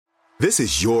This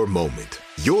is your moment,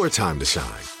 your time to shine,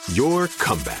 your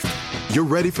comeback. You're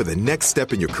ready for the next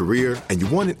step in your career, and you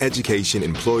want an education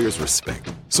employers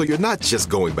respect. So you're not just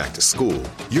going back to school,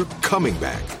 you're coming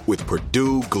back with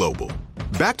Purdue Global.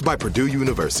 Backed by Purdue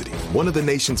University, one of the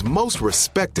nation's most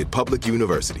respected public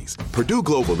universities, Purdue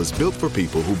Global is built for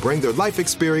people who bring their life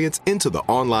experience into the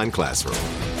online classroom.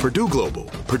 Purdue Global,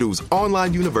 Purdue's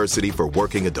online university for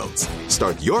working adults.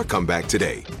 Start your comeback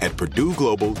today at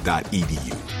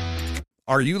purdueglobal.edu.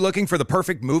 Are you looking for the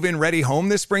perfect move-in ready home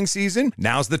this spring season?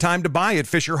 Now's the time to buy at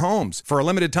Fisher Homes. For a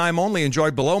limited time only,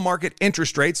 enjoy below-market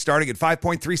interest rates starting at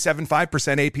 5.375%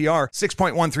 APR,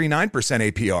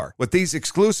 6.139% APR. With these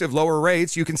exclusive lower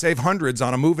rates, you can save hundreds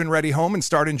on a move-in ready home and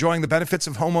start enjoying the benefits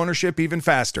of homeownership even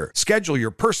faster. Schedule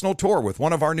your personal tour with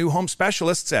one of our new home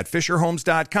specialists at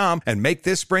FisherHomes.com and make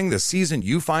this spring the season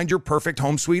you find your perfect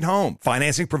home sweet home.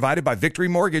 Financing provided by Victory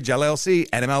Mortgage, LLC,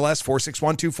 NMLS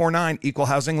 461249, Equal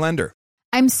Housing Lender.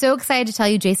 I'm so excited to tell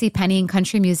you JCPenney and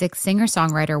country music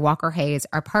singer-songwriter Walker Hayes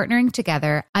are partnering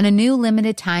together on a new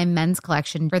limited-time men's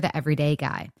collection for the everyday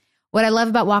guy. What I love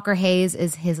about Walker Hayes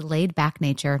is his laid-back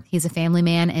nature. He's a family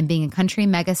man, and being a country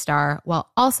megastar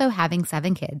while also having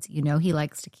 7 kids, you know he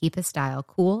likes to keep his style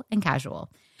cool and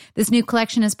casual. This new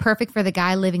collection is perfect for the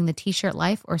guy living the t-shirt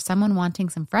life or someone wanting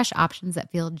some fresh options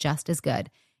that feel just as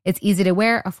good. It's easy to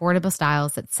wear, affordable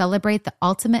styles that celebrate the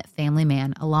ultimate family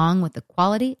man, along with the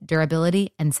quality,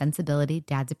 durability, and sensibility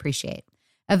dads appreciate.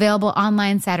 Available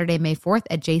online Saturday, May 4th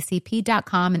at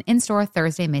jcp.com and in-store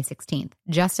Thursday, May 16th.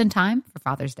 Just in time for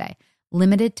Father's Day.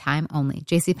 Limited time only.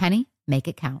 JCPenney, make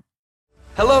it count.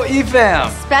 Hello, EFAM.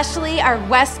 Especially our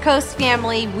West Coast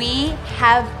family, we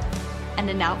have an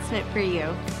announcement for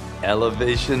you.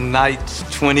 Elevation Nights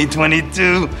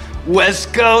 2022,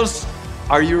 West Coast.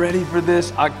 Are you ready for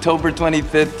this? October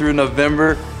 25th through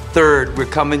November 3rd. We're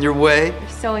coming your way. We're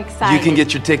so excited. You can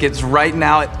get your tickets right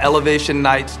now at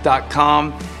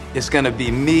elevationnights.com. It's going to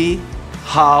be me,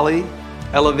 Holly,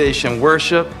 Elevation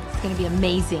Worship. It's going to be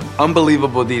amazing.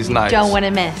 Unbelievable these nights. Don't want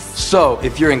to miss. So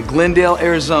if you're in Glendale,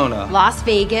 Arizona, Las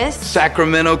Vegas,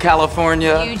 Sacramento,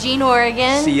 California, Eugene,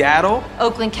 Oregon, Seattle,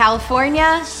 Oakland,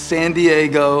 California, San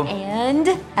Diego,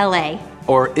 and LA,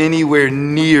 or anywhere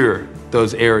near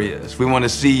those areas, we want to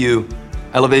see you.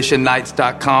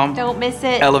 ElevationNights.com. Don't miss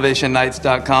it.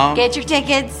 ElevationNights.com. Get your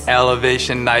tickets.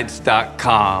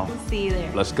 ElevationNights.com. We'll see you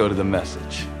there. Let's go to the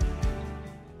message.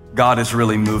 God is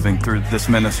really moving through this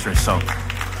ministry. So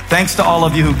thanks to all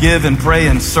of you who give and pray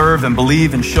and serve and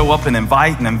believe and show up and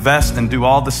invite and invest and do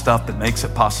all the stuff that makes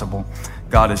it possible.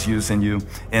 God is using you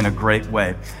in a great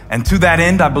way. And to that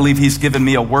end, I believe he's given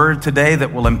me a word today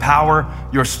that will empower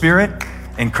your spirit,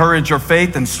 encourage your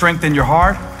faith, and strengthen your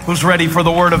heart. Who's ready for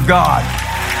the word of God?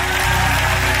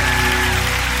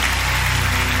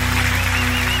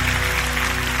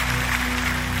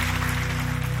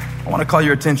 I want to call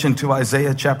your attention to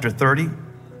Isaiah chapter 30,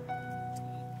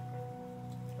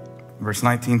 verse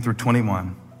 19 through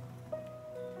 21.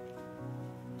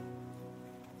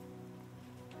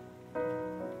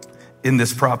 In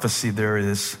this prophecy, there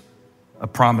is a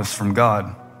promise from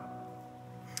God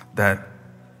that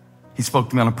he spoke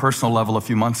to me on a personal level a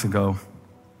few months ago.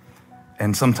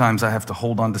 And sometimes I have to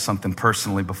hold on to something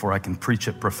personally before I can preach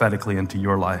it prophetically into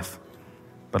your life.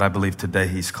 But I believe today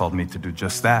he's called me to do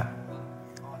just that.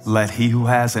 Let he who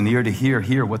has an ear to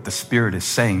hear what the Spirit is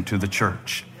saying to the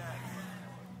church.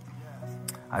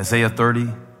 Isaiah 30,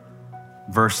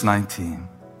 verse 19.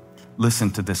 Listen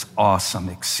to this awesome,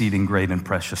 exceeding great and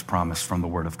precious promise from the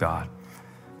Word of God.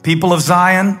 People of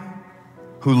Zion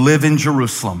who live in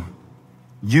Jerusalem,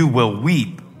 you will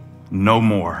weep no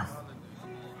more.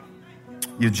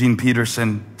 Eugene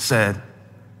Peterson said,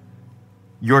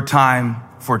 your time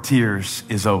for tears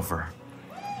is over.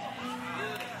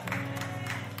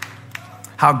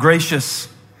 How gracious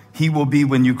he will be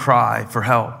when you cry for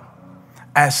help.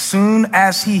 As soon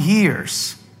as he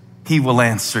hears, he will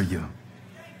answer you.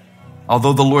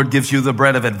 Although the Lord gives you the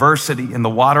bread of adversity and the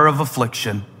water of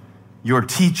affliction, your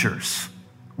teachers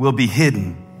will be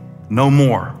hidden no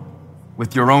more.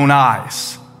 With your own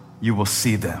eyes, you will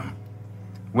see them.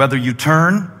 Whether you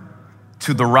turn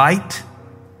to the right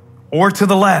or to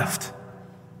the left,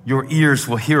 your ears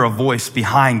will hear a voice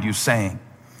behind you saying,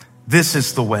 this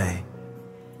is the way,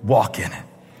 walk in it.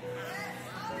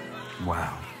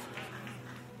 Wow.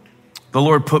 The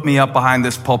Lord put me up behind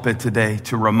this pulpit today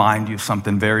to remind you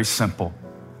something very simple,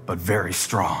 but very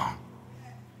strong.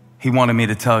 He wanted me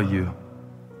to tell you,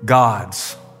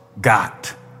 God's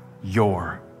got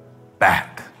your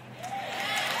back.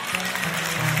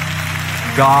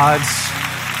 God's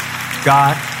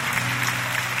got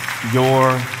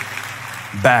your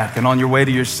back. And on your way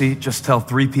to your seat, just tell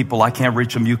 3 people, I can't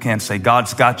reach them, you can. Say,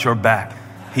 God's got your back.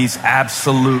 He's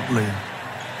absolutely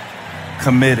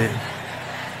committed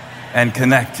and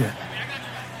connected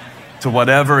to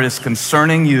whatever is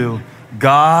concerning you.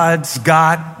 God's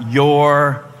got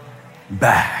your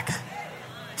back.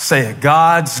 Say it.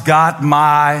 God's got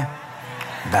my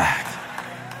back.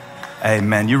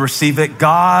 Amen. You receive it?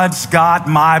 God's got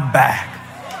my back.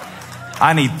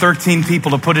 I need 13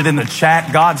 people to put it in the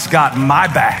chat. God's got my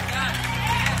back.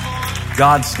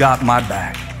 God's got my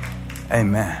back.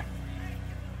 Amen.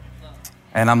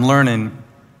 And I'm learning,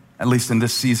 at least in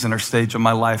this season or stage of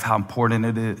my life, how important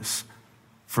it is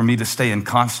for me to stay in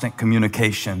constant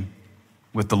communication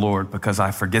with the Lord, because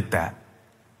I forget that.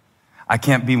 I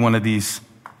can't be one of these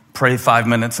pray 5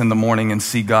 minutes in the morning and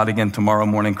see God again tomorrow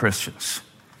morning Christians,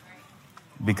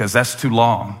 because that's too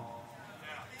long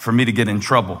for me to get in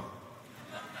trouble.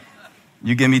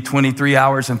 You give me 23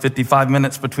 hours and 55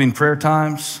 minutes between prayer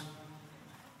times,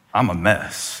 I'm a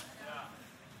mess.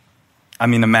 I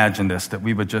mean, imagine this, that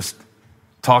we would just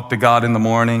talk to God in the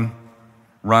morning,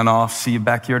 run off, see you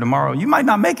back here tomorrow. You might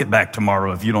not make it back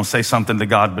tomorrow if you don't say something to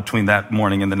God between that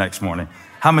morning and the next morning.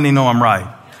 How many know I'm right?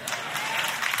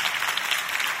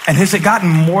 And has it gotten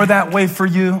more that way for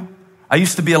you? I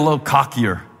used to be a little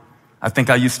cockier. I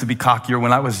think I used to be cockier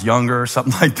when I was younger or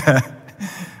something like that.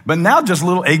 But now just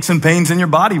little aches and pains in your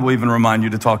body will even remind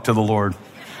you to talk to the Lord.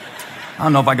 I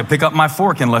don't know if I could pick up my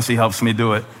fork unless he helps me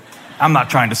do it. I'm not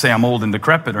trying to say I'm old and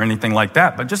decrepit or anything like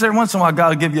that, but just every once in a while, God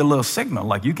will give you a little signal,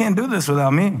 like, you can't do this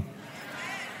without me.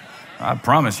 I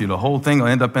promise you, the whole thing will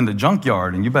end up in the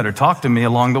junkyard, and you better talk to me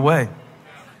along the way.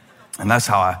 And that's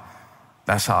how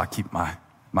I keep my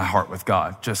heart with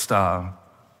God, just to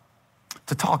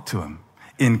talk to him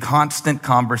in constant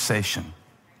conversation.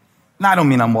 And I don't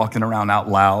mean I'm walking around out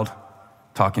loud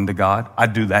talking to God. I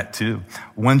do that too.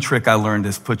 One trick I learned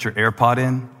is put your AirPod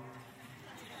in,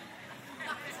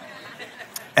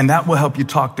 and that will help you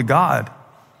talk to God,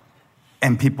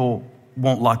 and people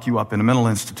won't lock you up in a mental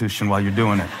institution while you're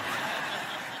doing it.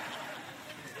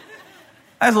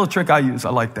 That's a little trick I use. I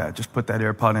like that. Just put that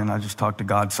AirPod in. I just talk to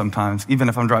God sometimes. Even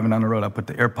if I'm driving down the road, I put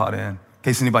the AirPod in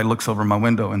case anybody looks over my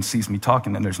window and sees me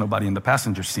talking and there's nobody in the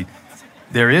passenger seat.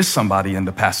 There is somebody in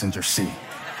the passenger seat.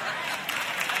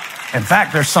 In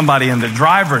fact, there's somebody in the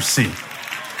driver's seat.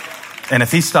 And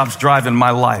if he stops driving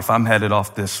my life, I'm headed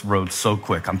off this road so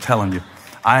quick. I'm telling you,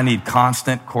 I need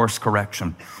constant course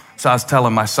correction. So I was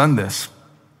telling my son this,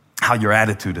 how your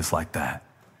attitude is like that.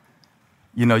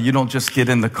 You know, you don't just get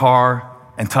in the car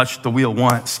and touch the wheel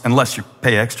once, unless you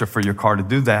pay extra for your car to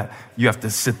do that. You have to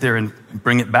sit there and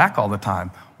bring it back all the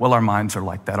time. Well, our minds are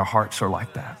like that. Our hearts are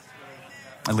like that.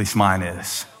 At least mine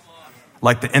is.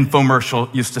 Like the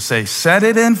infomercial used to say, set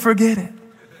it and forget it.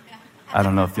 I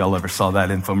don't know if y'all ever saw that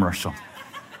infomercial.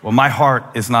 Well, my heart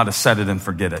is not a set it and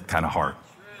forget it kind of heart.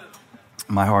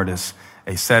 My heart is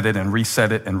a set it and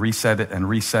reset it and reset it and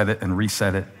reset it and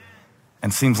reset it.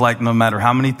 And seems like no matter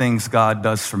how many things God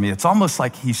does for me, it's almost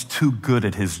like he's too good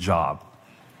at his job.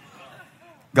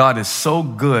 God is so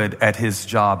good at his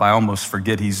job, I almost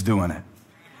forget he's doing it.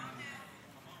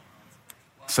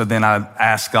 So then I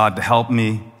ask God to help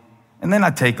me, and then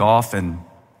I take off, and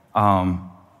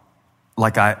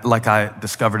like I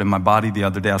discovered in my body the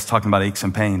other day, I was talking about aches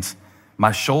and pains.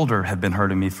 My shoulder had been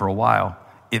hurting me for a while.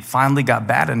 It finally got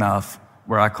bad enough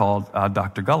where I called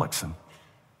Dr. Gullickson.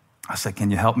 I said,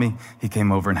 can you help me? He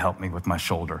came over and helped me with my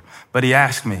shoulder. But he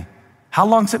asked me, how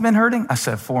long's it been hurting? I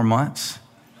said, 4 months.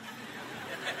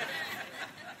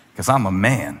 Because I'm a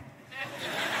man.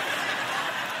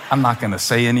 I'm not going to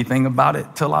say anything about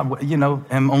it till I,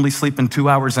 am only sleeping 2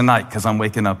 hours a night because I'm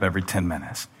waking up every 10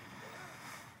 minutes.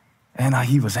 And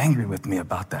he was angry with me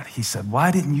about that. He said,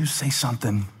 why didn't you say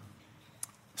something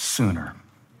sooner?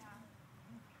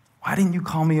 Why didn't you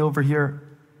call me over here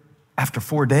after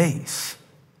 4 days?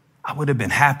 I would have been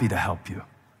happy to help you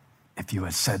if you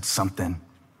had said something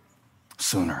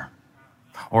sooner.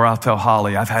 Or I'll tell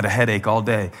Holly, I've had a headache all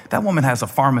day. That woman has a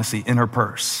pharmacy in her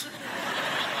purse.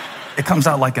 It comes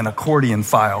out like an accordion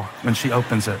file when she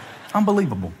opens it.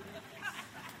 Unbelievable.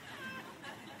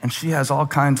 And she has all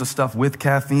kinds of stuff with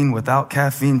caffeine, without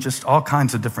caffeine, just all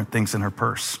kinds of different things in her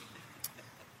purse.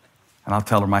 And I'll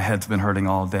tell her my head's been hurting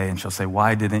all day, and she'll say,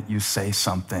 why didn't you say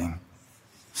something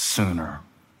sooner?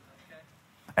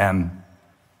 And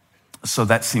so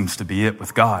that seems to be it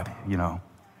with God,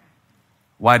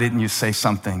 Why didn't you say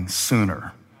something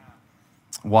sooner?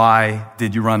 Why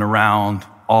did you run around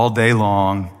all day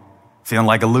long feeling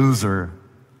like a loser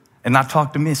and not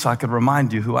talk to me so I could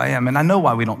remind you who I am? And I know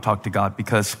why we don't talk to God,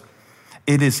 because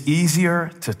it is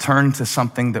easier to turn to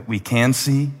something that we can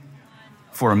see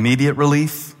for immediate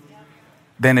relief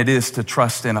than it is to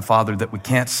trust in a Father that we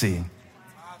can't see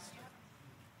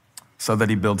so that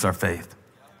he builds our faith.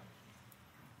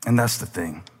 And that's the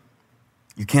thing.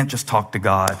 You can't just talk to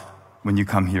God when you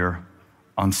come here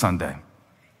on Sunday.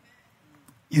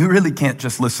 You really can't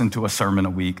just listen to a sermon a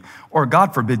week, or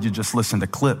God forbid you just listen to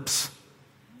clips.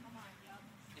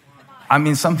 I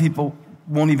mean, some people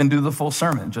won't even do the full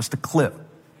sermon, just a clip,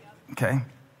 okay?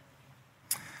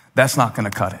 That's not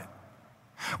gonna cut it.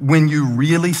 When you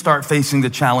really start facing the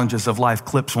challenges of life,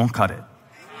 clips won't cut it.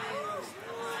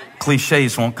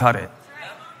 Cliches won't cut it.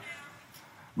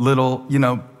 Little,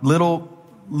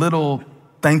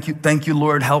 thank you,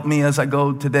 Lord, help me as I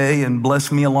go today and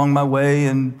bless me along my way,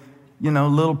 and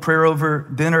little prayer over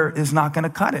dinner is not gonna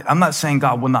cut it. I'm not saying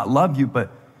God will not love you,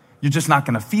 but you're just not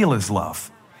gonna feel his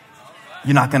love.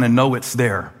 You're not gonna know it's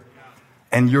there.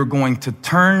 And you're going to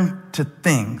turn to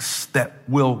things that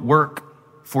will work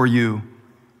for you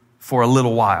for a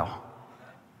little while,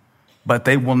 but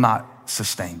they will not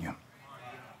sustain you.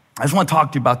 I just want to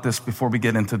talk to you about this before we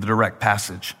get into the direct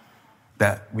passage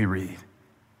that we read,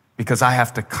 because I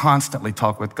have to constantly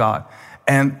talk with God.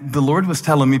 And the Lord was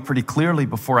telling me pretty clearly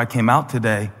before I came out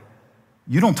today,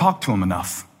 you don't talk to him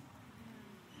enough.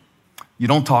 You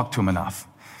don't talk to him enough.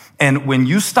 And when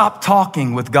you stop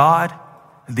talking with God,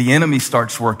 the enemy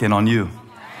starts working on you.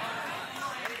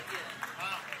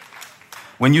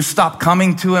 When you stop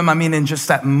coming to him, in just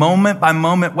that moment by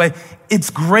moment way,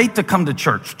 it's great to come to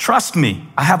church. Trust me,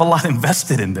 I have a lot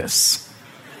invested in this.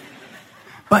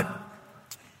 But,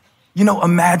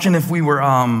 imagine if we were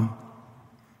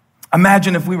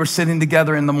sitting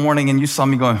together in the morning and you saw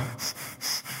me going,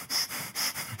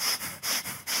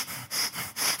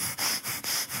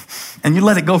 and you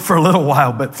let it go for a little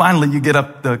while, but finally you get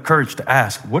up the courage to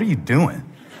ask, what are you doing?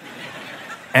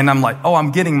 And I'm like,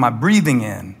 I'm getting my breathing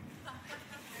in.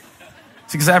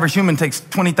 See, because the average human takes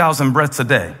 20,000 breaths a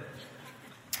day.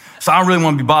 So I don't really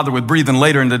want to be bothered with breathing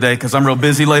later in the day because I'm real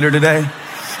busy later today.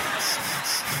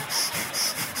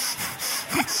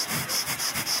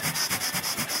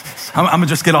 I'm gonna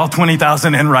just get all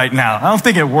 20,000 in right now. I don't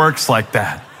think it works like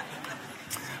that.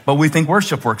 But we think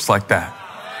worship works like that.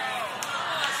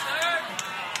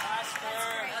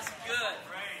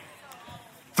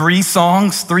 Three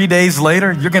songs, 3 days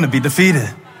later, you're gonna be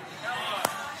defeated.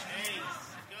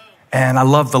 And I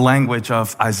love the language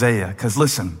of Isaiah, because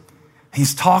listen,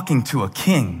 he's talking to a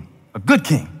king, a good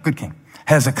king,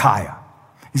 Hezekiah.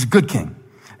 He's a good king.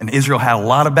 And Israel had a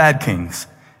lot of bad kings.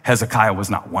 Hezekiah was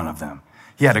not one of them.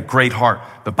 He had a great heart.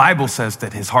 The Bible says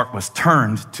that his heart was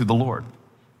turned to the Lord.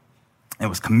 It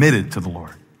was committed to the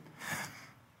Lord.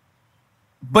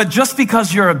 But just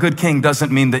because you're a good king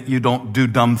doesn't mean that you don't do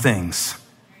dumb things.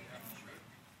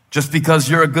 Just because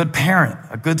you're a good parent,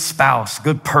 a good spouse, a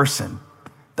good person,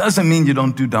 doesn't mean you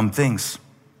don't do dumb things.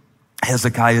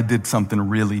 Hezekiah did something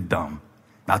really dumb.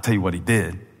 I'll tell you what he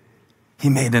did. He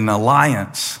made an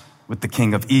alliance with the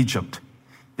king of Egypt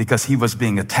because he was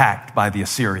being attacked by the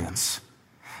Assyrians.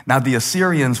 Now, the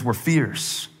Assyrians were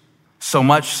fierce, so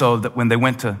much so that when they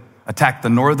went to attack the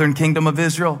northern kingdom of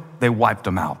Israel, they wiped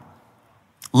them out,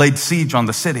 laid siege on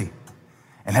the city.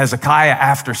 And Hezekiah,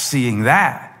 after seeing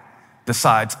that,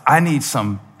 decides, I need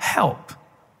some help,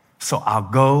 so I'll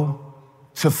go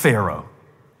to Pharaoh.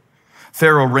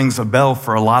 Pharaoh rings a bell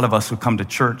for a lot of us who come to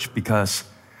church because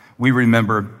we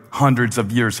remember hundreds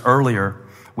of years earlier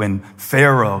when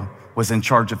Pharaoh was in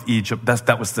charge of Egypt.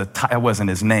 That wasn't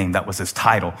his name, that was his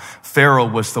title. Pharaoh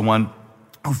was the one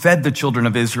who fed the children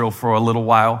of Israel for a little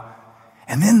while.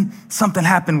 And then something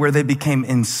happened where they became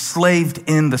enslaved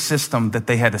in the system that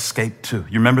they had escaped to.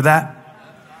 You remember that?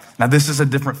 Now, this is a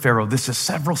different Pharaoh. This is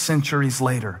several centuries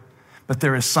later. But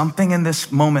there is something in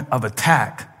this moment of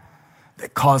attack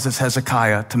that causes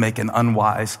Hezekiah to make an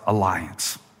unwise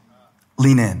alliance.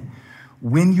 Lean in.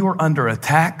 When you're under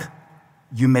attack,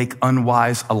 you make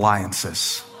unwise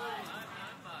alliances.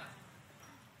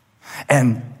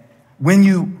 And when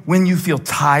you feel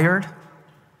tired,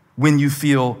 when you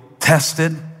feel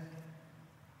tested,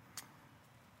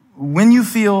 when you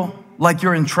feel like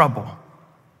you're in trouble,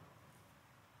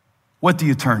 what do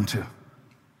you turn to?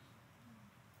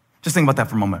 Just think about that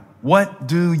for a moment. What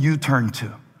do you turn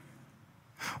to?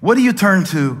 What do you turn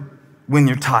to when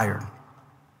you're tired?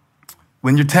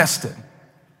 When you're tested?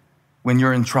 When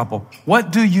you're in trouble?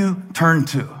 What do you turn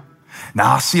to?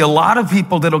 Now, I see a lot of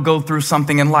people that'll go through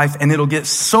something in life and it'll get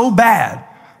so bad,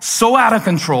 so out of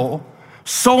control,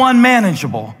 so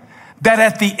unmanageable, that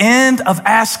at the end of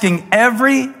asking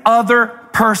every other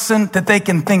person that they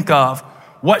can think of,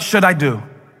 what should I do?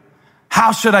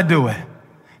 How should I do it?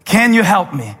 can you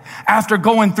help me? After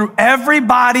going through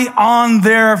everybody on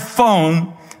their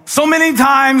phone so many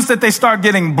times that they start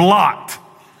getting blocked.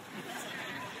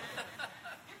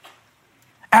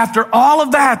 After all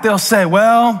of that, they'll say,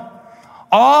 well,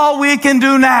 all we can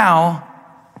do now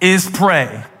is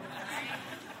pray.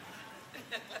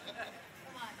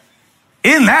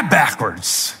 Isn't that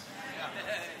backwards?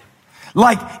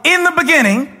 Like, in the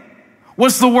beginning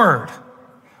was the Word.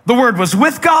 The Word was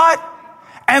with God,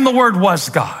 and the Word was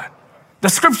God. The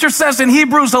scripture says in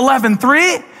Hebrews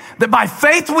 11:3 that by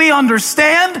faith we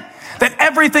understand that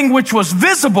everything which was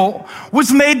visible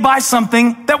was made by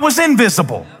something that was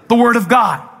invisible, the Word of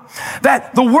God.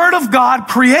 That the Word of God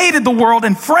created the world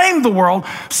and framed the world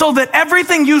so that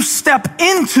everything you step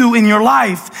into in your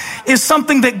life is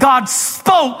something that God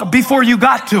spoke before you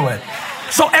got to it.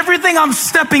 So everything I'm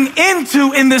stepping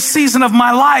into in this season of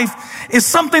my life is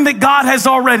something that God has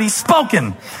already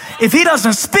spoken. If he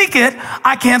doesn't speak it,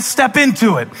 I can't step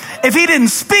into it. If he didn't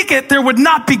speak it, there would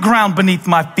not be ground beneath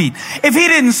my feet. If he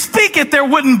didn't speak it, there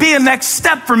wouldn't be a next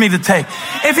step for me to take.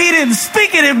 If he didn't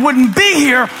speak it, it wouldn't be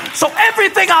here. So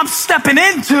everything I'm stepping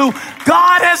into,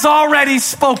 God has already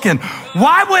spoken.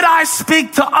 Why would I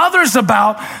speak to others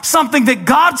about something that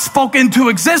God spoke into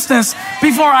existence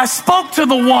before I spoke to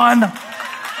the one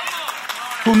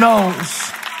who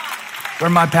knows where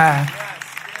my path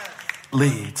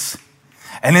leads?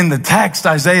 And in the text,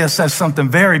 Isaiah says something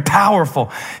very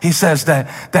powerful. He says that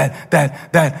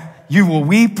you will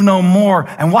weep no more.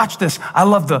 And watch this. I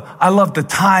love the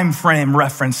time frame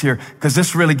reference here, because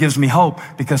this really gives me hope,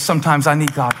 because sometimes I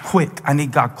need God quick. I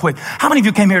need God quick. How many of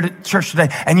you came here to church today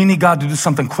and you need God to do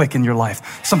something quick in your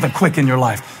life? Something quick in your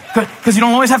life. Because you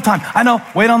don't always have time. I know,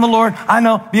 wait on the Lord. I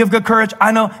know, be of good courage.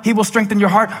 I know he will strengthen your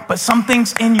heart. But some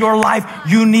things in your life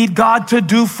you need God to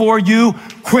do for you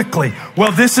quickly.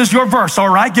 Well, this is your verse, all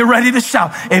right? Get ready to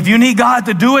shout. If you need God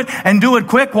to do it and do it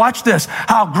quick, watch this.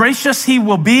 How gracious he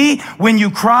will be when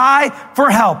you cry for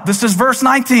help. This is verse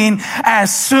 19.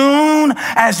 As soon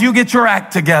as you get your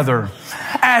act together.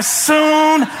 As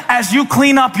soon as you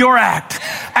clean up your act,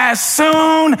 as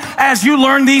soon as you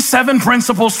learn these 7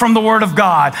 principles from the Word of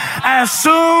God, as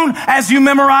soon as you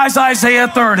memorize Isaiah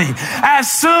 30,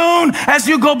 as soon as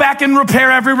you go back and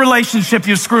repair every relationship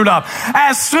you screwed up,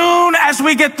 as soon as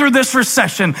we get through this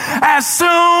recession, as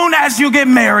soon as you get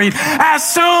married,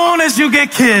 as soon as you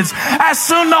get kids, as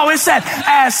soon as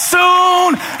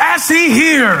he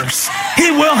hears,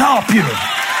 he will help you.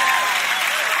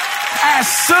 As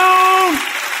soon,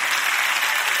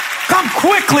 come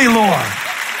quickly, Lord.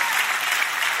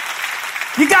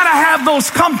 You got to have those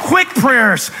come quick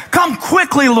prayers. Come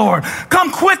quickly, Lord.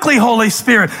 Come quickly, Holy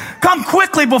Spirit. Come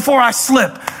quickly before I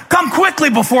slip. Come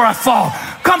quickly before I fall.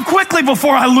 Come quickly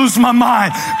before I lose my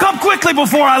mind. Come quickly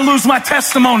before I lose my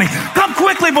testimony. Come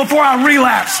quickly before I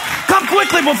relapse. Come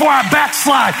quickly before I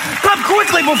backslide. Come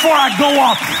quickly before I go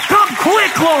off. Come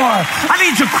quick, Lord. I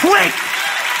need you quick.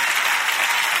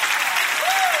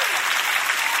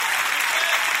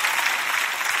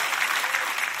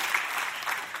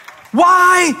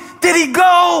 Why did he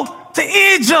go to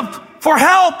Egypt for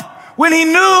help when he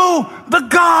knew the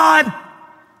God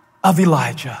of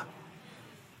Elijah?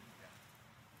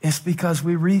 It's because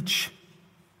we reach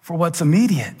for what's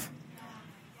immediate,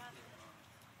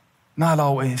 not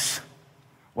always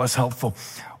what's helpful.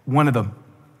 One of the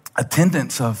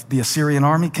attendants of the Assyrian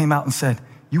army came out and said,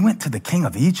 "You went to the king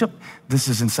of Egypt?" This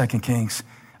is in 2 Kings,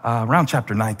 around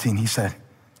chapter 19. He said,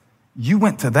 "You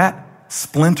went to that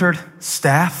splintered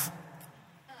staff?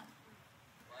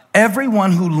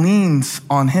 Everyone who leans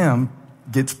on him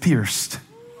gets pierced."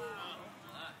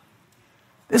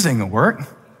 This ain't gonna work.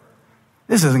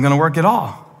 This isn't gonna work at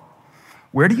all.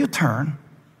 Where do you turn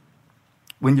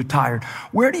when you're tired?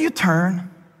 Where do you turn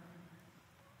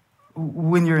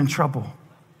when you're in trouble?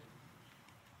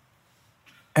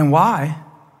 And why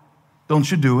don't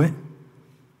you do it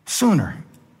sooner?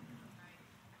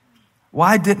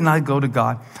 Why didn't I go to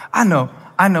God? I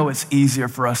know it's easier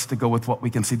for us to go with what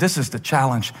we can see. This is the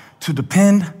challenge, to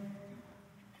depend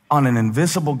on an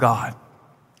invisible God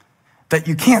that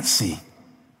you can't see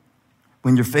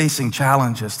when you're facing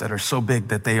challenges that are so big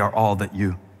that they are all that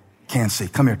you can see.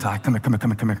 Come here, Ty. Come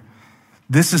here.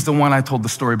 This is the one I told the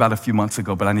story about a few months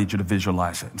ago, but I need you to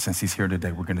visualize it. And since he's here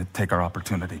today, we're going to take our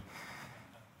opportunity.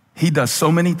 He does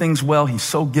so many things well. He's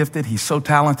so gifted. He's so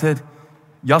talented.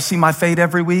 Y'all see my fade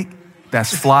every week?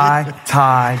 That's Fly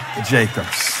Ty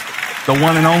Jacobs, the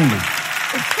one and only.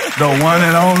 The one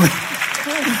and only.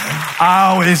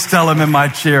 I always tell him in my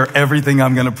chair everything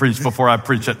I'm going to preach before I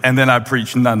preach it, and then I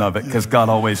preach none of it because God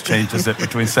always changes it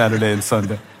between Saturday and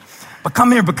Sunday. But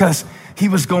come here, because he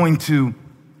was going to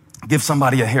give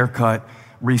somebody a haircut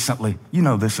recently. You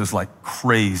know, this is like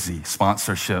crazy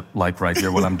sponsorship, like right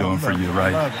here, what I'm doing for you,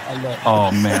 right? I love it.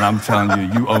 Oh man, I'm telling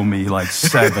you, you owe me like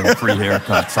 7 free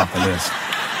haircuts off of this.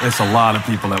 It's a lot of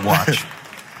people that watch.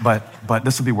 But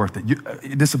this will be worth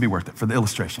it. This will be worth it for the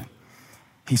illustration.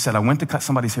 He said, I went to cut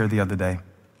somebody's hair the other day,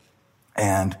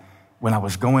 and when I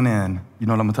was going in, you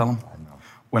know what I'm gonna tell him? I know.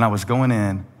 When I was going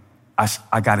in,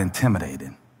 I got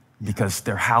intimidated because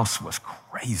their house was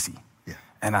crazy. Yeah.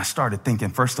 And I started thinking,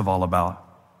 first of all, about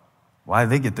why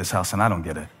they get this house and I don't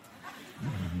get it.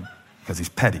 Because he's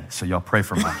petty, so y'all pray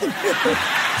for me.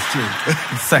 It's true.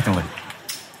 Secondly,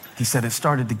 he said it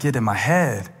started to get in my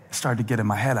head.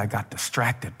 I got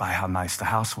distracted by how nice the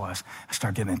house was. I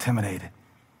started getting intimidated.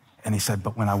 And he said,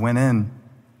 but when I went in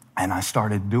and I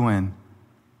started doing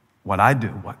what I do,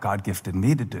 what God gifted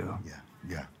me to do,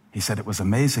 Yeah. he said it was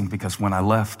amazing because when I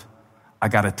left, I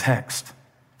got a text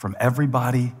from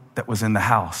everybody that was in the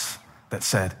house that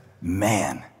said,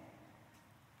 man,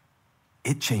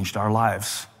 it changed our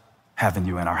lives having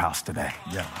you in our house today.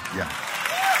 Yeah.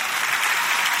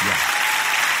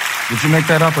 Did you make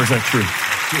that up or is that true?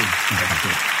 That's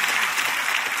true.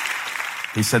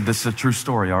 He said, this is a true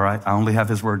story, all right? I only have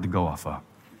his word to go off of.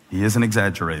 He is an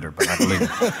exaggerator, but I believe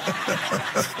it.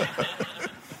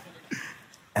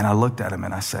 And I looked at him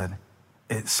and I said,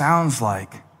 it sounds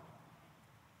like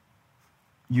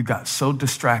you got so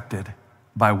distracted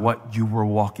by what you were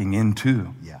walking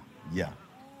into Yeah.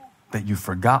 that you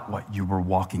forgot what you were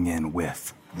walking in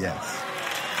with. Yes.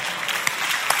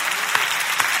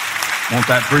 Want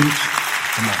that preach?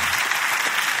 Come on.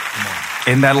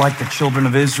 Isn't that like the children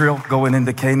of Israel going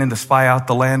into Canaan to spy out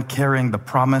the land, carrying the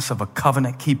promise of a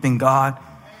covenant-keeping God?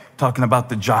 Talking about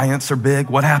the giants are big.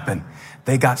 What happened?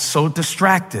 They got so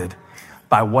distracted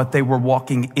by what they were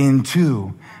walking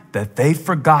into that they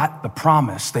forgot the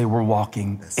promise they were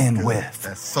walking That's in good. with.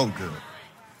 That's so good.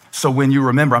 So when you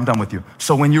remember, I'm done with you.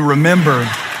 So when you remember,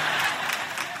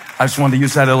 I just wanted to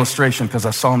use that illustration because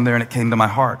I saw him there and it came to my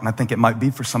heart. And I think it might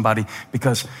be for somebody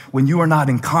because when you are not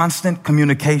in constant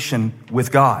communication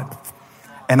with God,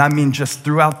 and I mean just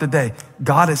throughout the day,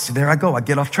 God is, there I go, I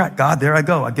get off track. God, there I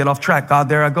go, I get off track. God,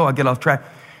 there I go, I get off track.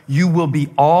 You will be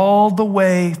all the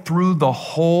way through the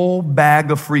whole bag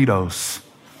of Fritos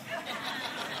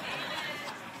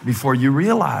before you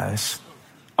realize,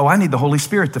 oh, I need the Holy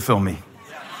Spirit to fill me.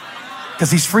 Because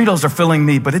these Fritos are filling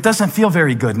me, but it doesn't feel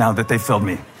very good now that they filled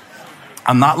me.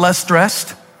 I'm not less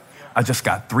stressed. I just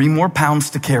got 3 more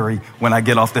pounds to carry when I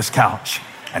get off this couch.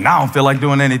 And now I don't feel like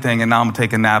doing anything. And now I'm gonna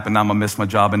take a nap and now I'm gonna miss my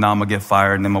job and now I'm gonna get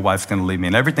fired and then my wife's gonna leave me.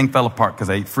 And everything fell apart because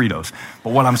I ate Fritos.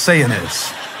 But what I'm saying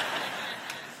is,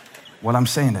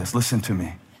 listen to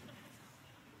me.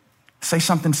 Say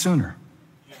something sooner.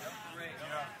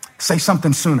 Say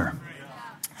something sooner.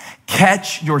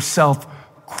 Catch yourself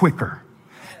quicker.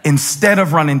 Instead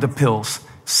of running to pills,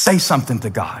 say something to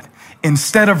God.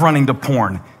 Instead of running to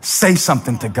porn, say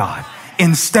something to God.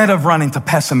 Instead of running to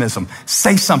pessimism,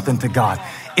 say something to God.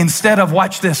 Instead of,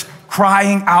 watch this,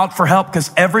 crying out for help,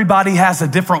 because everybody has a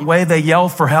different way they yell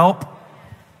for help.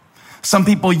 Some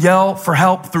people yell for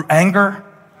help through anger.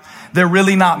 They're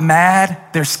really not mad,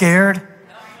 they're scared.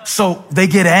 So they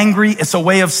get angry. It's a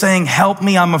way of saying, help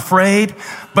me, I'm afraid,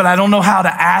 but I don't know how to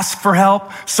ask for help.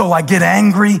 So I get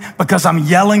angry because I'm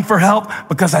yelling for help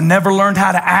because I never learned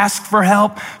how to ask for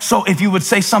help. So if you would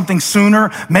say something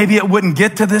sooner, maybe it wouldn't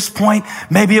get to this point.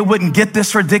 Maybe it wouldn't get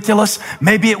this ridiculous.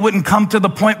 Maybe it wouldn't come to the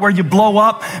point where you blow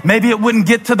up. Maybe it wouldn't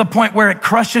get to the point where it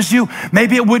crushes you.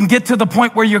 Maybe it wouldn't get to the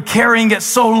point where you're carrying it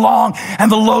so long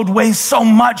and the load weighs so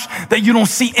much that you don't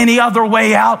see any other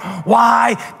way out.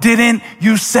 Why didn't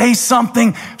you say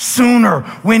something sooner?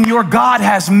 When your God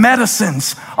has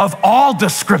medicines of all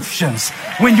descriptions,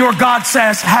 when your God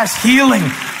has healing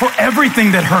for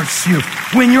everything that hurts you,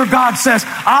 when your God says,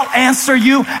 I'll answer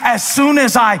you as soon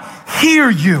as I hear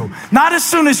you, not as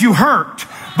soon as you hurt,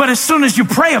 but as soon as you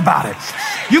pray about it.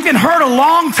 You can hurt a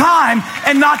long time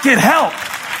and not get help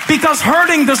because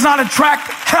hurting does not attract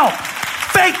help.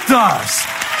 Faith does.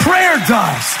 Prayer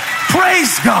does.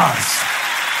 Praise does.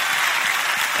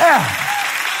 Yeah.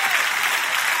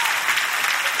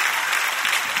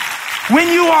 When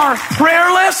you are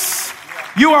prayerless,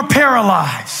 you are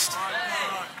paralyzed.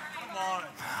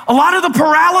 A lot of the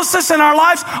paralysis in our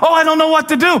lives, oh, I don't know what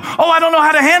to do. Oh, I don't know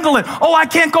how to handle it. Oh, I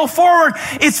can't go forward.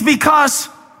 It's because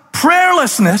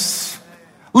prayerlessness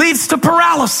leads to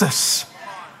paralysis.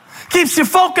 Keeps you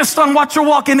focused on what you're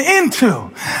walking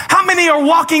into. How many are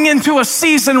walking into a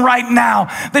season right now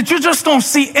that you just don't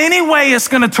see any way it's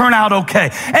going to turn out okay?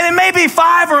 And it may be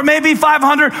 5 or it may be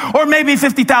 500 or maybe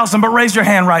 50,000, but raise your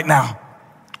hand right now.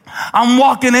 I'm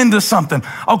walking into something.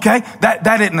 Okay,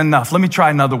 that isn't enough. Let me try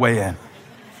another way in.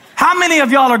 How many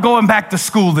of y'all are going back to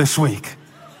school this week?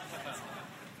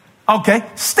 Okay,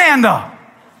 stand up.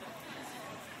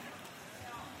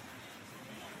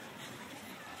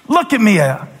 Look at me.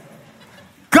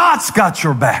 God's got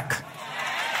your back.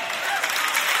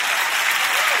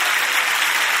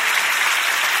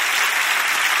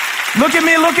 Look at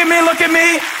me, look at me, look at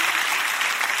me.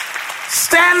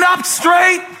 Stand up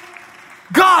straight.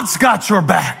 God's got your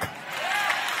back.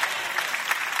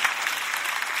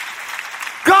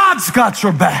 God's got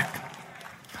your back.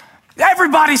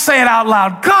 Everybody say it out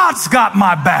loud. God's got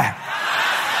my back.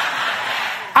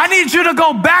 I need you to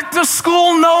go back to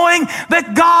school knowing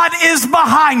that God is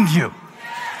behind you.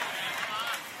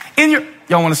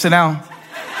 Y'all want to sit down?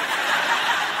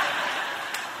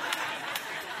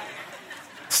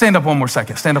 Stand up one more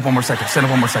second. Stand up one more second. Stand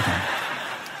up one more second.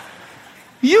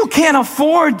 You can't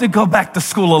afford to go back to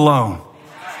school alone.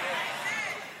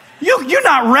 You're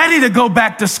not ready to go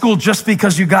back to school just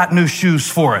because you got new shoes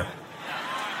for it.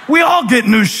 We all get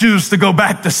new shoes to go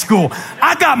back to school.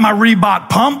 I got my Reebok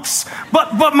pumps,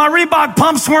 but my Reebok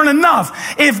pumps weren't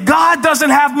enough. If God doesn't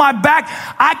have my back,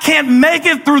 I can't make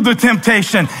it through the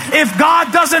temptation. If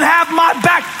God doesn't have my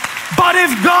back, but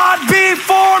if God be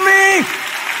for me,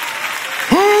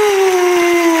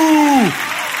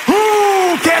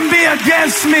 who can be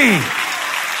against me?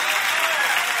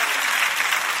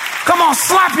 Come on,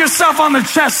 slap yourself on the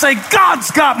chest. Say, God's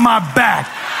got my back.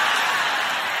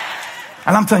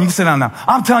 And I'm telling you, sit down now.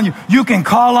 I'm telling you, you can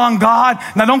call on God.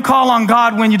 Now, don't call on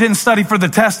God when you didn't study for the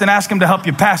test and ask him to help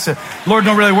you pass it. Lord,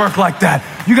 don't really work like that.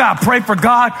 You got to pray for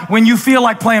God when you feel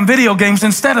like playing video games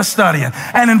instead of studying,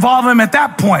 and involve him at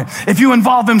that point. If you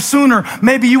involve him sooner,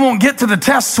 maybe you won't get to the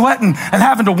test sweating and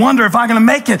having to wonder if I'm going to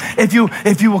make it if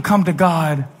you will come to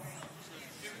God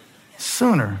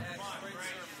sooner.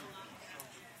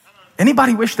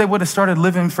 Anybody wish they would have started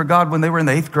living for God when they were in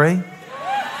the 8th grade?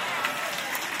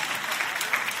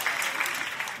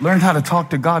 Learned how to talk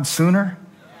to God sooner?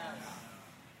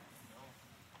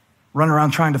 Run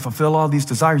around trying to fulfill all these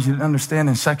desires you didn't understand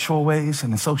in sexual ways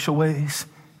and in social ways?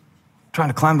 Trying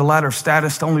to climb the ladder of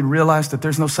status to only realize that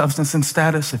there's no substance in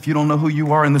status if you don't know who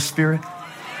you are in the spirit?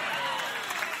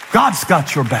 God's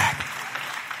got your back.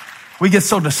 We get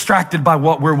so distracted by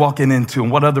what we're walking into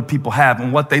and what other people have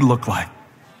and what they look like.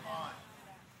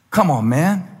 Come on,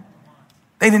 man.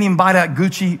 They didn't even buy that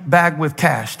Gucci bag with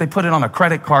cash. They put it on a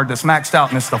credit card that's maxed out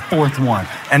and it's the 4th one.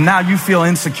 And now you feel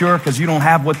insecure because you don't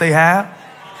have what they have?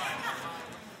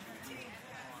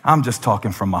 I'm just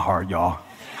talking from my heart, y'all.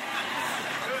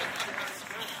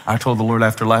 I told the Lord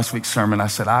after last week's sermon, I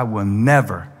said, I will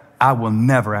never,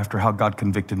 after how God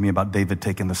convicted me about David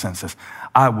taking the census,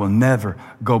 I will never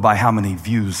go by how many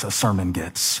views a sermon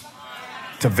gets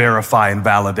to verify and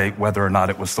validate whether or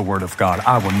not it was the word of God.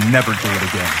 I will never do it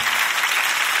again.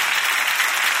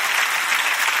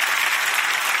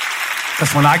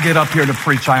 Because when I get up here to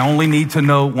preach, I only need to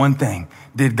know one thing.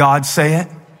 Did God say it?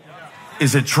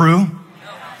 Is it true?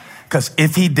 Because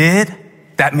if he did,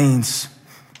 that means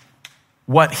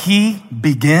what he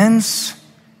begins,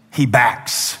 he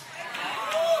backs.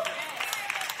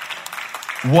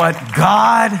 What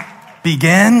God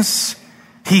begins,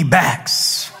 he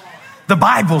backs. The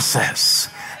Bible says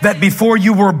that before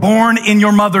you were born in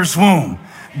your mother's womb,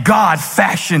 God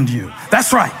fashioned you.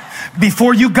 That's right.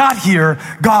 Before you got here,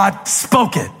 God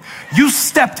spoke it. You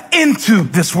stepped into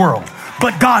this world,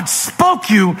 but God spoke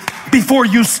you before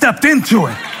you stepped into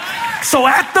it. So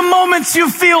at the moments you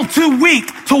feel too weak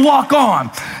to walk on,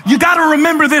 you got to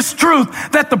remember this truth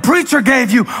that the preacher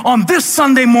gave you on this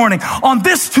Sunday morning, on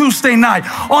this Tuesday night,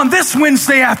 on this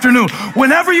Wednesday afternoon.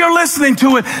 Whenever you're listening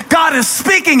to it, God is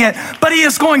speaking it, but he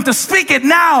is going to speak it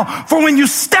now for when you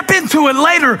step into it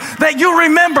later, that you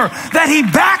remember that he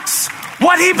backs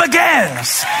what he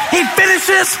begins. He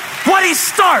finishes what he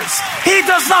starts. He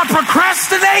does not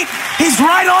procrastinate. He's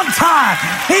right on time.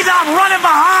 He's not running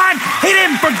behind. He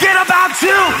didn't forget about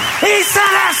you. He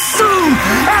said, as soon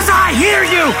as I hear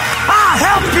you, I'll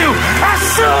help you. As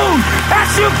soon as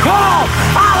you call,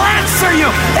 I'll answer you.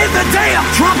 In the day of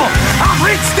trouble, I'll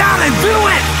reach down and do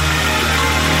it.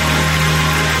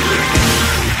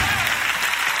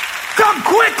 Come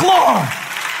quick, Lord.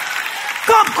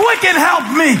 Come quick and help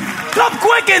me. Come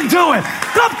quick and do it.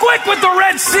 Come quick with the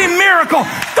Red Sea miracle.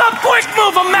 Come quick,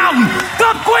 move a mountain.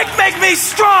 Come quick, make me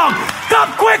strong.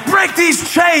 Come quick, break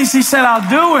these chains. He said, I'll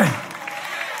do it.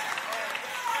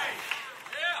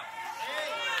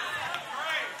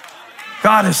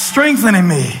 God is strengthening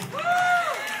me.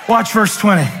 Watch verse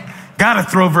 20. Got to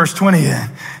throw verse 20 in.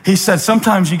 He said,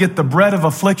 sometimes you get the bread of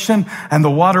affliction and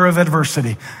the water of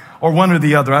adversity, or one or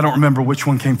the other. I don't remember which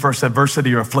one came first,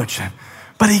 adversity or affliction.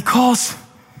 But he calls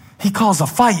He calls a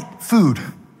fight food.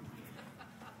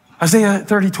 Isaiah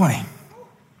 30:20.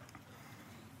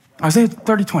 Isaiah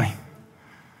 30:20.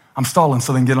 I'm stalling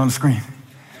so they can get on the screen.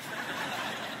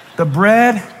 The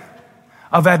bread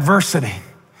of adversity,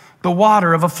 the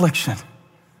water of affliction.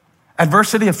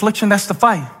 Adversity, affliction, that's the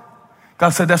fight. God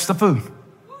said that's the food.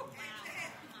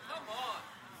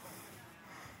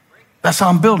 That's how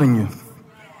I'm building you.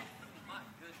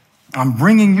 I'm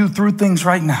bringing you through things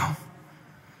right now.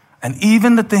 And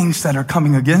even the things that are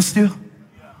coming against you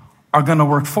are going to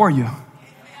work for you.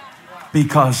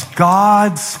 Because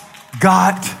God's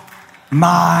got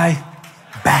my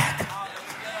back.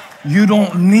 You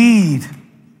don't need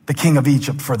the king of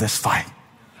Egypt for this fight.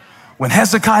 When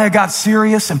Hezekiah got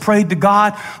serious and prayed to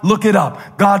God, look it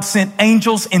up. God sent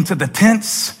angels into the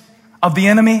tents of the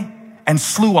enemy and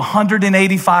slew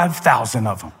 185,000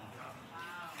 of them.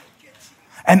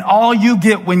 And all you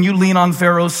get when you lean on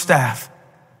Pharaoh's staff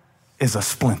is a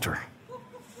splinter.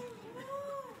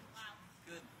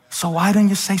 So why didn't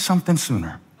you say something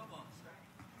sooner?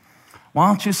 Why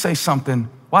don't you say something,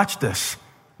 watch this,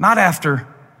 not after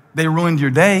they ruined your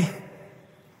day.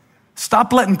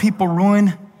 Stop letting people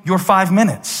ruin your 5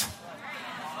 minutes.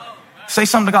 Say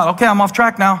something to God. Okay, I'm off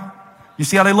track now. You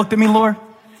see how they looked at me, Lord?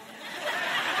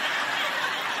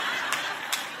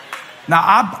 Now,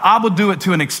 I will do it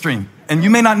to an extreme. And you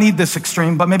may not need this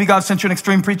extreme, but maybe God sent you an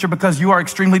extreme preacher because you are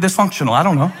extremely dysfunctional. I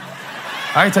don't know.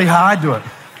 I can tell you how I do it.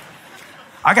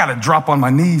 I got to drop on my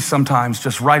knees sometimes,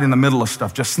 just right in the middle of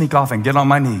stuff, just sneak off and get on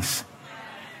my knees.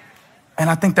 And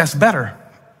I think that's better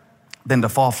than to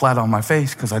fall flat on my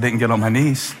face because I didn't get on my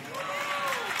knees.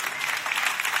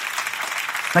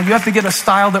 Now, you have to get a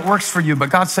style that works for you, but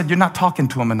God said you're not talking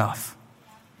to him enough.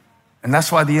 And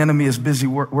that's why the enemy is busy.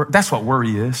 That's what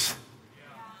worry is.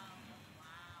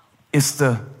 It's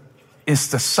the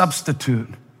substitute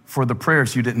for the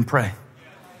prayers you didn't pray.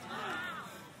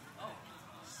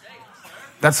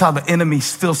 That's how the enemy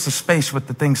fills the space with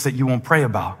the things that you won't pray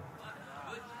about.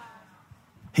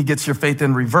 He gets your faith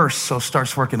in reverse, so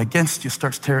starts working against you,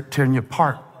 starts tearing you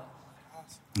apart.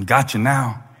 Got you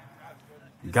now.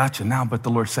 Got you now. But the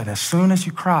Lord said, as soon as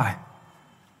you cry,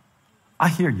 I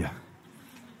hear you.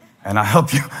 And I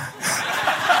help you.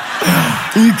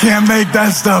 You can't make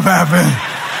that stuff happen.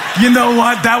 You know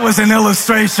what? That was an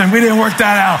illustration. We didn't work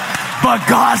that out. But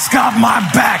God's got my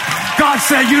back. God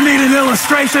said, you need an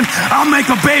illustration. I'll make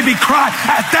a baby cry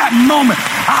at that moment.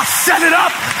 I'll set it up.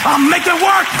 I'll make it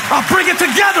work. I'll bring it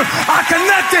together. I'll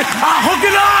connect it. I'll hook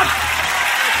it up.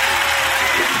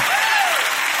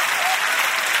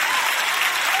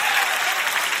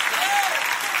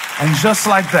 And just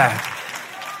like that,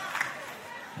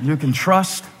 you can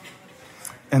trust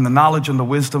in the knowledge and the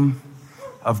wisdom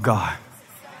of God.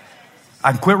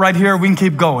 I can quit right here. We can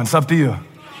keep going. It's up to you.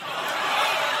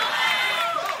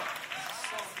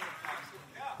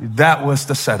 That was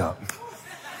the setup.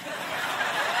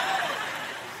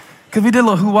 Because we did a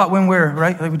little who, what, when, where,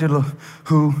 right? Like we did a little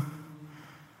who.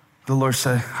 The Lord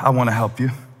said, I want to help you.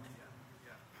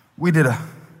 We did a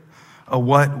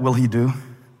what will he do?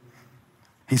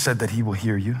 He said that he will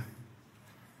hear you.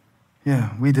 Yeah,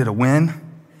 we did a when.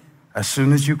 As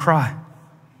soon as you cry.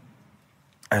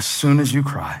 As soon as you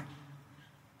cry,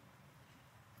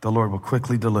 the Lord will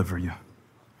quickly deliver you.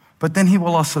 But then he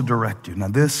will also direct you. Now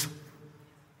this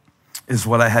is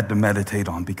what I had to meditate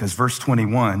on because verse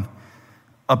 21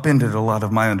 upended a lot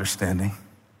of my understanding.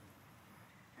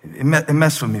 It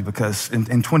messed with me because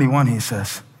in 21 he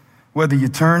says, whether you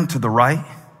turn to the right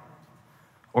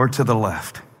or to the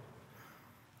left,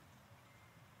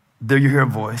 there you hear a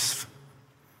voice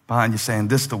behind you saying,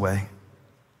 this is the way,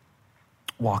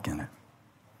 walk in it.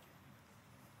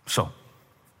 So,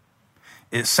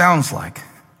 it sounds like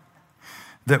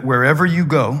that wherever you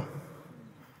go,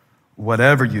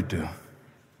 whatever you do,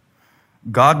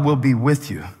 God will be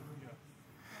with you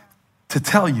to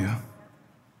tell you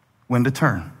when to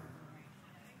turn.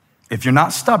 If you're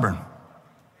not stubborn,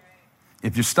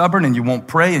 if you're stubborn and you won't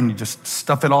pray and you just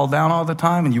stuff it all down all the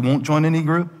time and you won't join any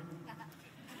group,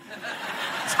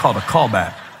 it's called a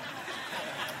callback.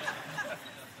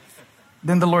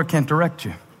 Then the Lord can't direct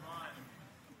you.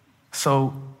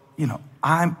 So,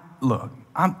 I'm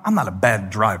not a bad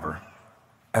driver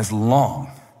as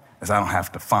long as I don't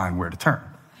have to find where to turn.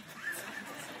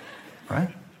 Right?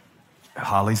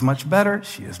 Holly's much better.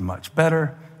 She is much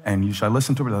better. And usually I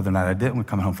listened to her. The other night I didn't. We're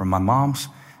coming home from my mom's.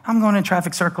 I'm going in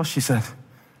traffic circles. She said,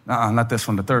 not this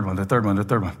one, the third one, the third one, the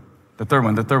third one, the third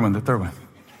one, the third one, the third one.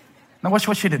 Now watch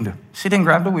what she didn't do. She didn't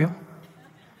grab the wheel.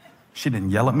 She didn't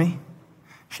yell at me.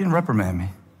 She didn't reprimand me.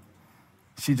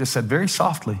 She just said very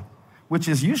softly, which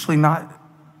is usually not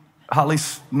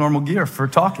Holly's normal gear for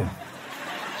talking.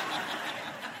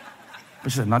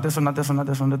 But she said, not this one, not this one, not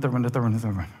this one, the third one, the third one, the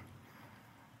third one.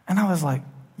 And I was like,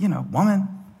 woman, you know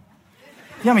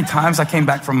how many times I came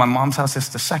back from my mom's house? It's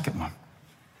the second one.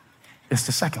 It's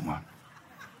the second one.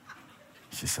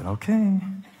 She said, okay.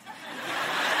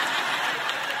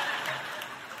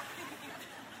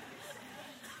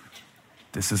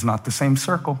 This is not the same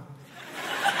circle.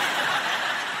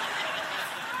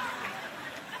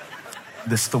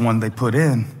 This is the one they put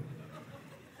in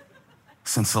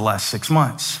since the last 6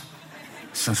 months.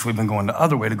 Since we've been going the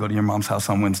other way to go to your mom's house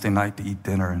on Wednesday night to eat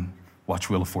dinner and watch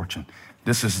Wheel of Fortune.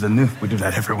 This is the new, we do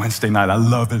that every Wednesday night. I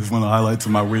love it. It's one of the highlights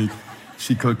of my week.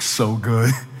 She cooks so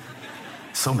good.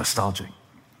 So nostalgic.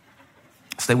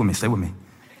 Stay with me, stay with me.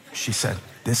 She said,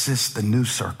 this is the new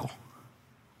circle.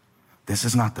 This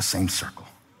is not the same circle.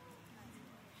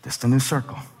 This is the new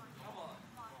circle.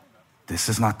 This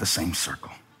is not the same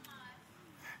circle.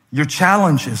 Your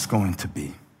challenge is going to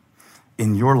be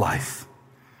in your life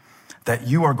that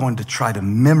you are going to try to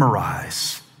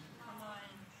memorize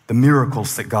the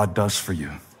miracles that God does for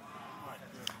you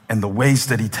and the ways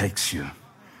that he takes you,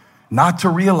 not to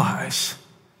realize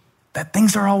that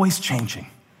things are always changing.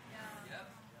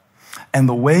 And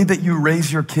the way that you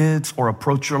raise your kids or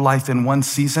approach your life in one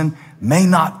season may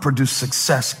not produce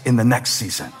success in the next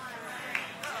season,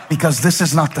 because this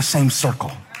is not the same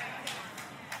circle.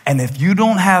 And if you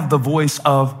don't have the voice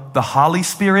of the Holy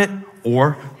Spirit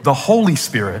or the Holy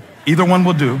Spirit, either one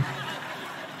will do,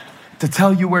 to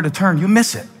tell you where to turn, you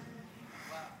miss it.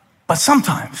 But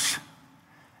sometimes,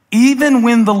 even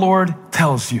when the Lord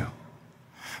tells you,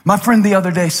 my friend the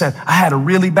other day said, I had a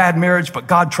really bad marriage, but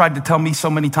God tried to tell me so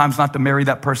many times not to marry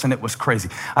that person, it was crazy.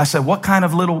 I said, what kind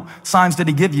of little signs did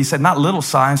he give you? He said, not little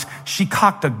signs. She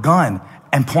cocked a gun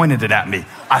and pointed it at me.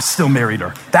 I still married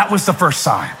her. That was the first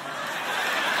sign.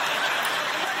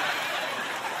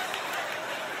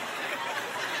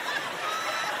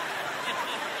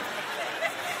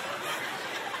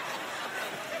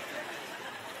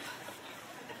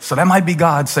 So that might be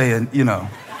God saying,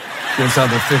 there's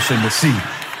other fish in the sea.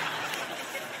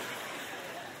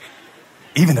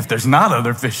 Even if there's not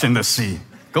other fish in the sea,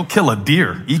 go kill a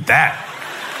deer, eat that.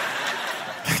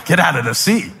 Get out of the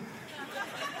sea.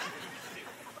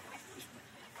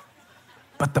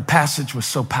 But the passage was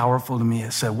so powerful to me.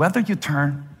 It said, whether you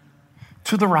turn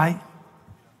to the right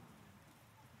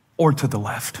or to the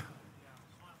left,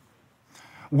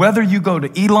 whether you go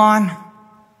to Elon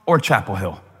or Chapel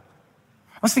Hill.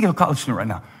 Let's think of a college student right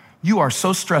now. You are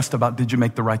so stressed about, did you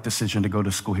make the right decision to go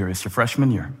to school here? It's your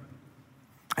freshman year.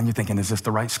 And you're thinking, is this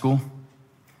the right school?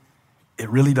 It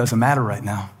really doesn't matter right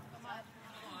now.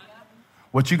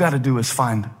 What you got to do is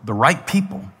find the right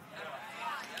people.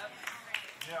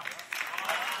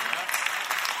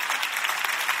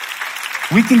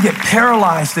 We can get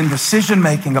paralyzed in decision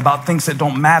making about things that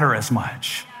don't matter as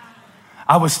much.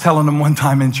 I was telling them one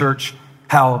time in church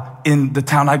how in the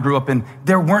town I grew up in,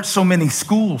 there weren't so many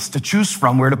schools to choose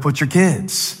from where to put your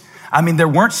kids. There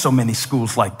weren't so many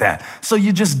schools like that. So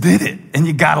you just did it and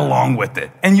you got along with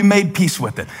it and you made peace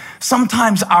with it.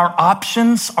 Sometimes our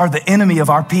options are the enemy of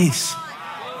our peace.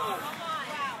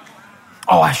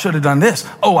 Oh, I should have done this.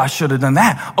 Oh, I should have done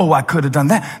that. Oh, I could have done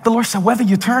that. The Lord said, whether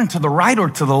you turn to the right or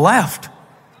to the left,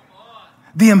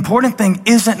 the important thing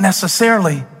isn't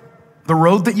necessarily the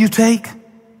road that you take.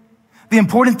 The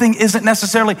important thing isn't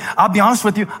necessarily, I'll be honest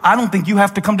with you, I don't think you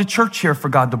have to come to church here for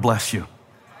God to bless you.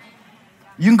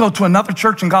 You can go to another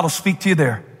church and God will speak to you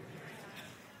there.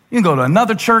 You can go to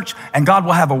another church and God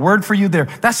will have a word for you there.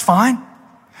 That's fine.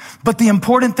 But the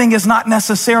important thing is not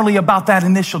necessarily about that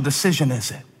initial decision,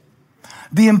 is it?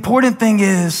 The important thing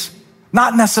is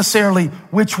not necessarily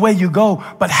which way you go,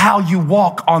 but how you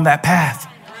walk on that path.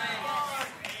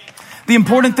 The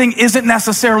important thing isn't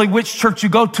necessarily which church you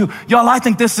go to. Y'all, I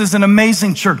think this is an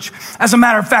amazing church. As a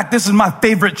matter of fact, this is my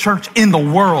favorite church in the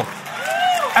world.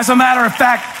 As a matter of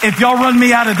fact, if y'all run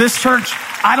me out of this church,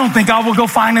 I don't think I will go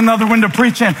find another one to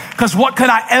preach in, because what could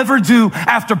I ever do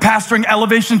after pastoring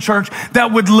Elevation Church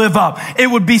that would live up? It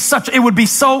would be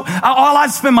so, all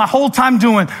I'd spend my whole time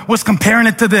doing was comparing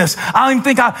it to this. I don't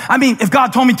even think if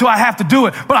God told me to, I have to do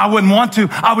it, but I wouldn't want to.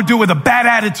 I would do it with a bad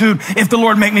attitude if the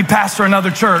Lord made me pastor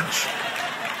another church.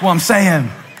 Well, I'm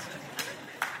saying.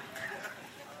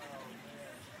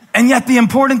 And yet the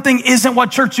important thing isn't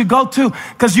what church you go to,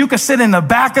 because you could sit in the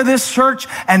back of this church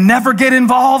and never get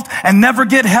involved and never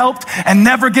get helped and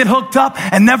never get hooked up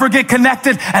and never get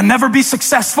connected and never be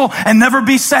successful and never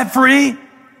be set free.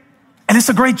 And it's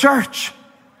a great church.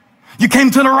 You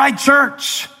came to the right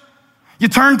church. You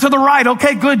turned to the right.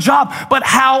 Okay, good job. But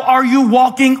how are you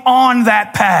walking on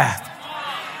that path?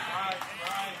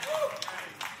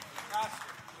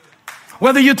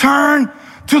 Whether you turn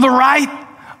to the right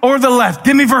or the left.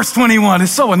 Give me verse 21.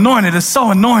 It's so anointed. It's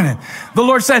so anointed. The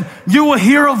Lord said, you will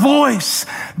hear a voice.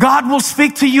 God will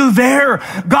speak to you there.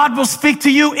 God will speak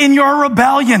to you in your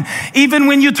rebellion. Even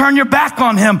when you turn your back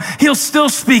on him, he'll still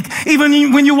speak.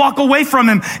 Even when you walk away from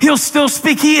him, he'll still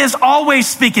speak. He is always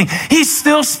speaking. He's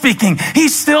still speaking.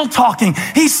 He's still talking.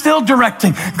 He's still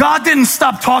directing. God didn't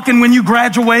stop talking when you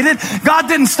graduated. God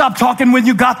didn't stop talking when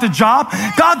you got the job.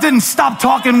 God didn't stop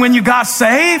talking when you got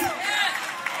saved.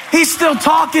 He's still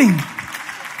talking.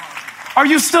 Are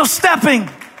you still stepping?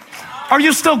 Are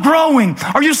you still growing?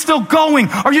 Are you still going?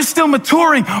 Are you still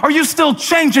maturing? Are you still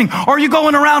changing? Or are you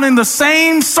going around in the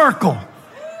same circle?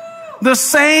 The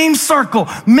same circle,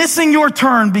 missing your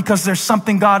turn because there's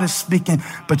something God is speaking,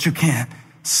 but you can't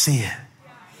see it.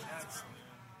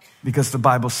 Because the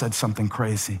Bible said something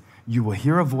crazy. You will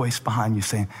hear a voice behind you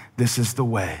saying, this is the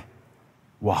way,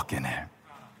 walk in it.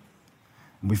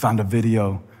 And we found a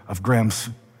video of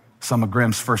some of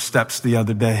Graham's first steps the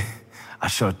other day. I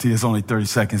showed it to you. It's only 30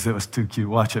 seconds. It was too cute.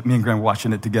 Watch it. Me and Graham were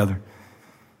watching it together.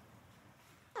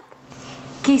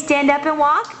 Can you stand up and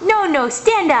walk? No,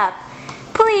 stand up.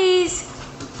 Please.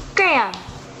 Graham,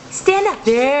 stand up.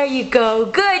 There you go.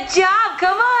 Good job.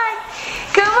 Come on.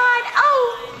 Come on.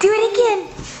 Oh, do it again.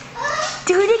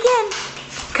 Do it again.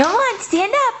 Come on,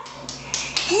 stand up.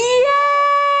 Yay,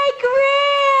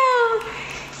 Graham.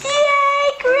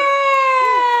 Yay, Graham.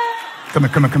 Come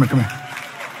here.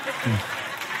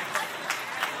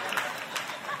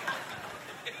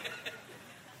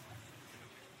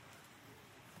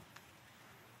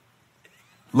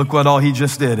 Look what all he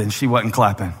just did, and she wasn't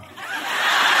clapping.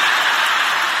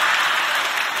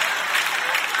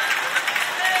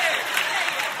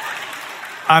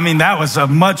 I mean, that was a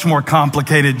much more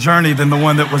complicated journey than the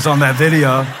one that was on that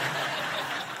video.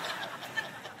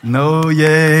 No,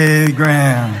 yay,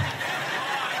 Graham.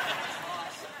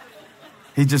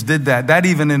 He just did that. That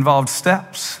even involved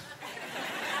steps.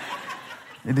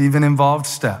 It even involved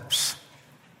steps.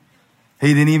 He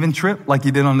didn't even trip like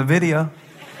he did on the video.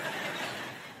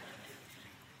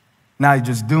 Now he's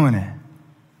just doing it.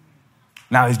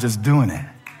 Now he's just doing it.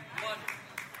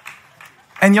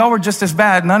 And y'all were just as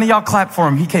bad. None of y'all clapped for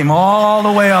him. He came all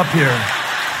the way up here.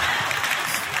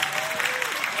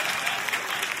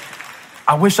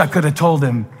 I wish I could have told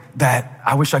him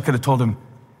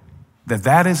that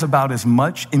that is about as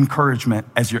much encouragement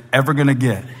as you're ever going to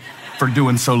get for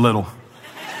doing so little.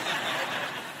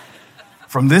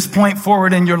 From this point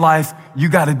forward in your life, you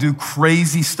got to do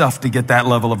crazy stuff to get that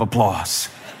level of applause.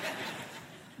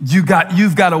 You've got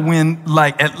to win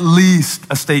like at least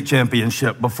a state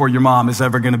championship before your mom is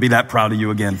ever going to be that proud of you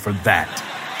again for that.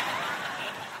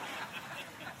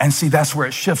 And see, that's where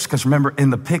it shifts, because remember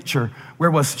in the picture,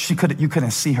 you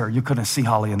couldn't see her. You couldn't see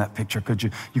Holly in that picture, could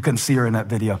you? You couldn't see her in that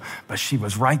video, but she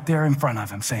was right there in front of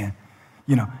him saying,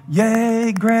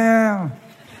 yay, Graham.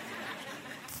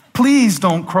 Please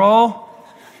don't crawl.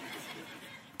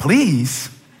 Please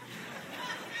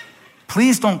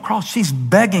don't crawl. She's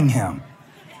begging him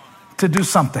to do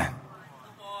something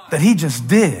that he just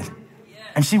did.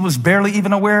 And she was barely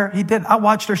even aware he did. I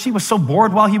watched her. She was so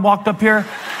bored while he walked up here.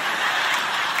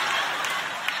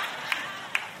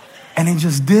 And he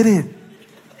just did it.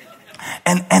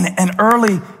 And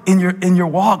early in your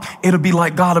walk, it'll be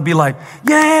like God will be like,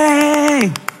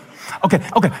 yay. Okay.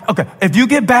 If you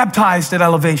get baptized at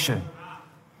Elevation,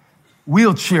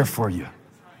 we'll cheer for you.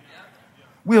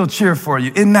 We'll cheer for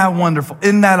you. Isn't that wonderful?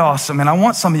 Isn't that awesome? And I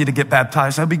want some of you to get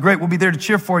baptized. That'd be great. We'll be there to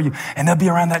cheer for you. And they'll be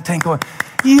around that tank going,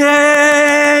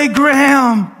 yay,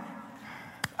 Graham.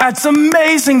 That's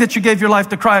amazing that you gave your life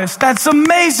to Christ. That's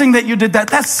amazing that you did that.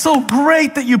 That's so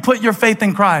great that you put your faith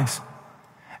in Christ.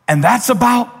 And that's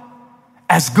about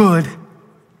as good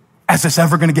as it's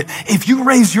ever going to get. If you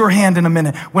raise your hand in a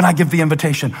minute when I give the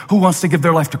invitation, who wants to give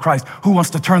their life to Christ? Who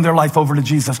wants to turn their life over to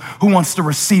Jesus? Who wants to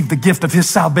receive the gift of his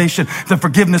salvation, the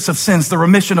forgiveness of sins, the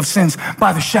remission of sins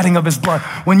by the shedding of his blood?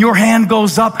 When your hand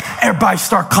goes up, everybody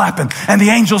start clapping, and the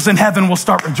angels in heaven will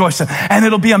start rejoicing, and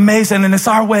it'll be amazing. And it's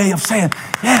our way of saying,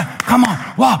 yeah, come on,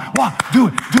 walk, do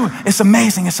it. It's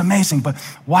amazing. But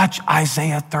watch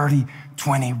Isaiah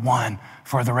 30:21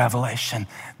 for the revelation.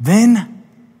 Then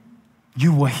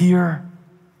you will hear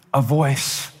a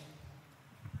voice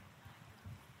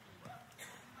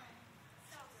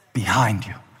behind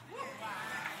you.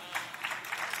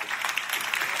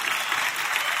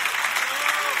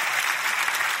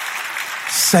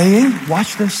 Saying,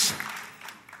 watch this.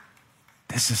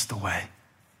 This is the way.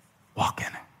 Walk in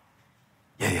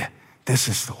it. Yeah. This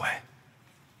is the way.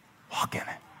 Walk in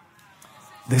it.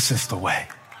 This is the way.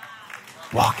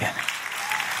 Walk in it.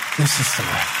 This is the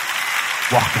way.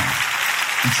 Walk in it.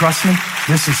 You trust me?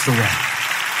 This is the way.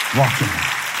 Walk in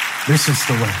it. This is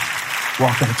the way.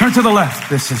 Walk in it. Turn to the left.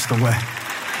 This is the way.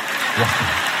 Walk in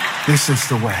it. This is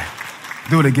the way.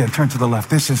 Do it again. Turn to the left.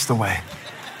 This is the way.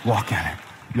 Walk in it.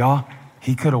 Y'all,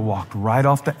 he could have walked right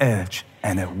off the edge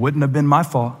and it wouldn't have been my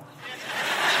fault.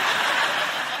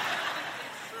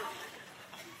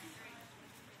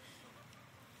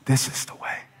 This is the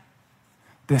way.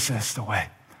 This is the way.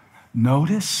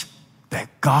 Notice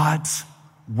that God's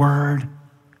word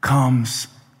comes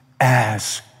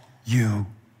as you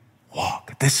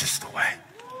walk. This is the way.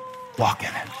 Walk in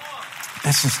it.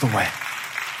 This is the way.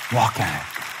 Walk in it.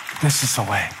 This is the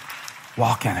way.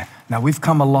 Walk in it. Now we've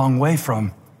come a long way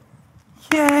from,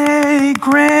 yay,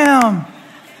 Graham.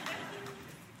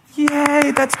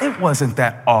 Yay, it wasn't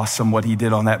that awesome what he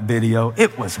did on that video.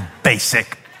 It was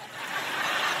basic.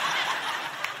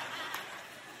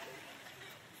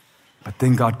 But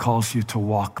then God calls you to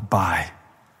walk by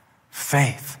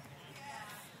faith,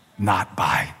 not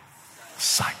by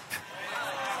sight.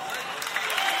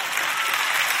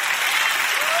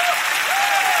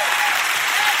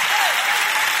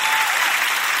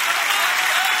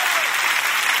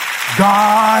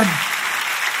 God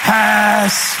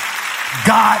has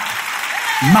got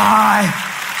my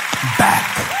back.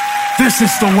 This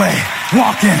is the way.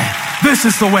 Walk in it. This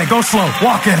is the way. Go slow.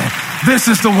 Walk in it. This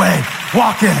is the way.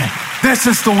 Walk in it. This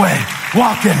is the way.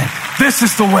 Walk in it. This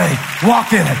is the way.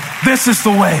 Walk in it. This is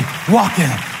the way. Walk in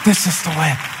it. This is the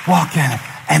way. Walk in it.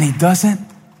 And he doesn't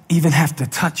even have to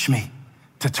touch me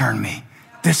to turn me.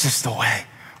 This is the way.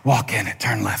 Walk in it.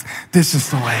 Turn left. This is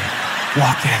the way.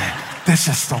 Walk in it. This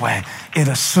is the way. It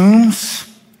assumes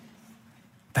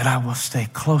that I will stay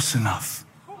close enough.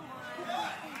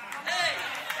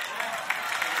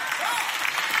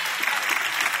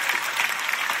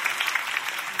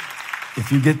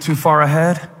 If you get too far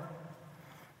ahead,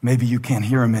 maybe you can't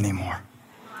hear him anymore.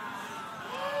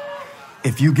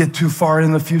 If you get too far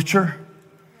in the future,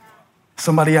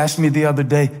 somebody asked me the other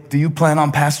day, do you plan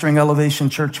on pastoring Elevation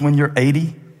Church when you're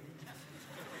 80?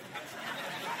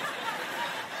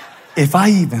 If I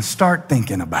even start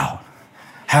thinking about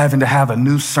having to have a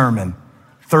new sermon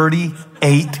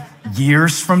 38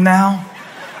 years from now,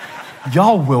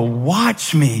 y'all will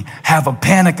watch me have a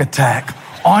panic attack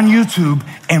on YouTube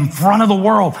in front of the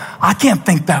world. I can't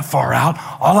think that far out.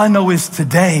 All I know is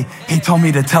today, he told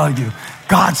me to tell you,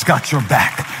 God's got your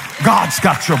back. God's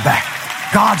got your back.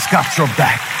 God's got your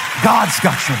back. God's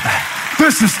got your back.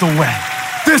 This is the way.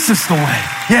 This is the way.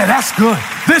 Yeah, that's good.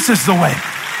 This is the way.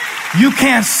 You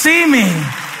can't see me,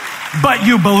 but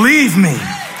you believe me.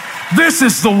 This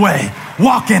is the way.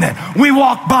 Walk in it. We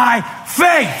walk by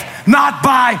faith, not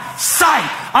by sight.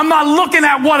 I'm not looking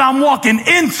at what I'm walking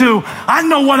into. I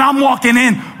know what I'm walking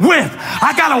in with.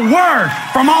 I got a word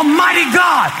from Almighty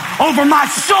God over my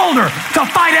shoulder to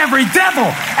fight every devil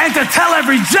and to tell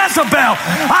every Jezebel,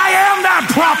 I am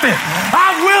that prophet.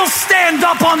 I will stand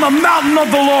up on the mountain of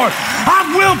the Lord.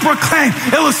 I will proclaim,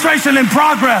 illustration in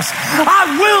progress.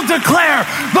 I will declare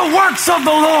the works of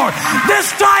the Lord.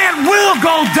 This giant will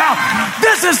go down.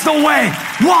 This is the way.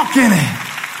 Walk in it.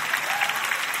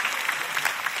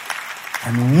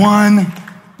 And one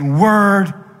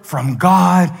word from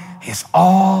God is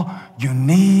all you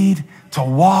need to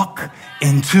walk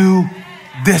into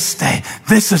this day.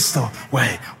 This is the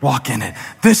way. Walk in it.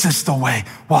 This is the way.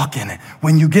 Walk in it.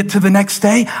 When you get to the next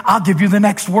day, I'll give you the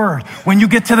next word. When you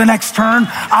get to the next turn,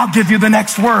 I'll give you the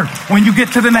next word. When you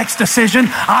get to the next decision,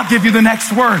 I'll give you the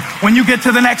next word. When you get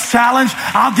to the next challenge,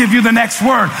 I'll give you the next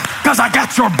word. Because I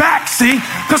got your back, see?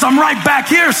 Because I'm right back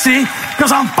here, see?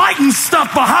 Because I'm fighting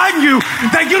stuff behind you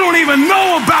that you don't even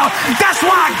know about. That's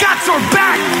why I got your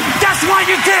back. That's why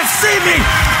you can't see me.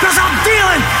 Because I'm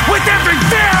dealing with every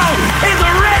Pharaoh in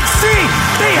the Red Sea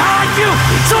behind you,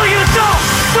 so you don't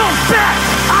go back.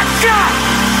 I got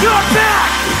your back.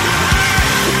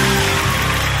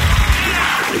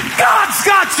 God's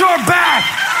got your back.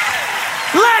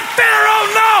 Let Pharaoh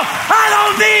know I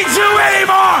don't need you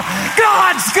anymore.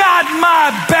 God's got my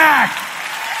back.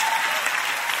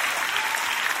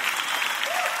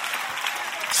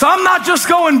 So I'm not just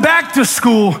going back to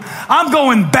school. I'm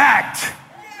going back.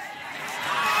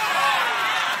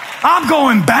 I'm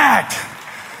going back.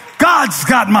 God's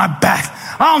got my back.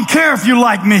 I don't care if you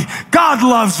like me. God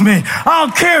loves me. I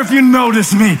don't care if you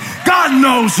notice me. God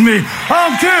knows me. I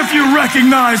don't care if you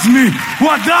recognize me.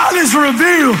 What God has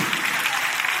revealed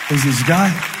is He's got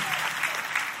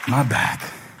my back.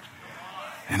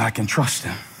 And I can trust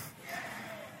Him.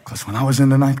 Because when I was in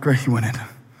the 9th grade, He went into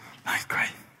 9th grade.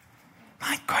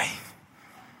 9th grade.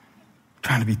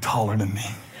 Trying to be taller than me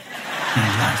in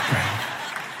the 9th grade.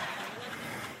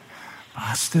 But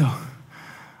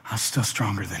I'm still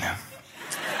stronger than him.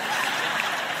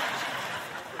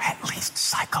 at least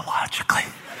psychologically.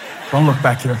 Don't look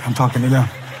back here. I'm talking to them.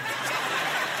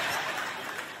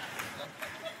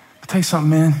 I'll tell you something,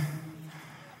 man.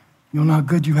 You know how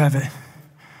good you have it.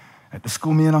 At the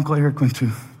school me and Uncle Eric went to,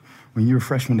 when you were a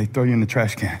freshman, they throw you in the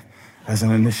trash can as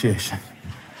an initiation.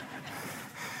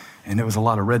 And there was a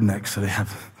lot of rednecks, so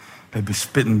they'd be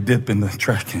spitting dip in the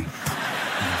trash can.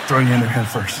 Throw you in there head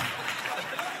first.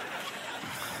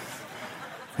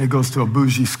 He goes to a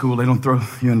bougie school. They don't throw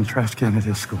you in the trash can at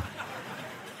his school.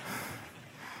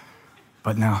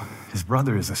 But now his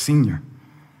brother is a senior.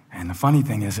 And the funny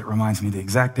thing is, it reminds me the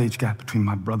exact age gap between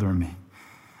my brother and me.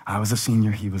 I was a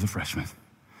senior, he was a freshman.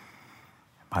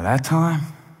 By that time,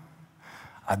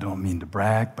 I don't mean to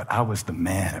brag, but I was the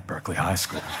man at Berkeley High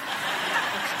School.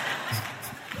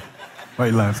 Why are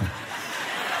you laughing?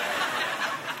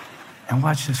 And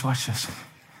watch this, watch this.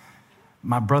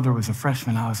 My brother was a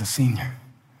freshman, I was a senior.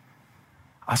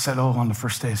 I said, on the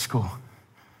first day of school,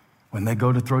 when they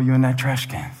go to throw you in that trash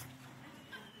can,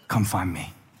 come find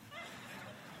me.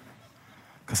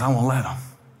 Because I won't let them.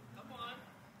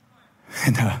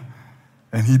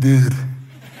 And he did.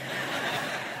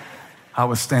 I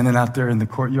was standing out there in the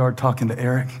courtyard talking to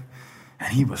Eric,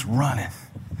 and he was running.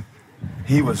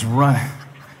 He was running.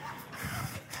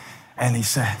 And he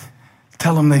said,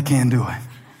 tell them they can't do it.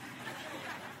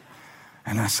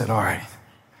 And I said, all right,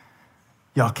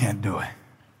 y'all can't do it.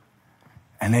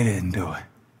 And they didn't do it.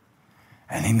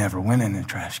 And he never went in the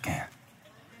trash can.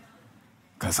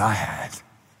 Because I had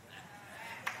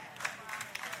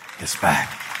his back.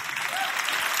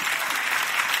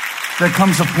 There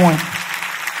comes a point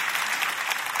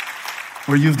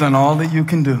where you've done all that you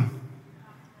can do,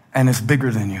 and it's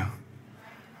bigger than you.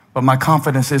 But my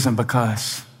confidence isn't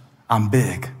because I'm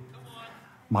big.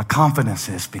 My confidence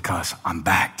is because I'm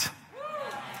backed.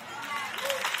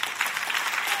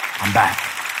 I'm back.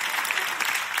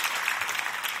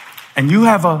 And you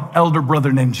have an elder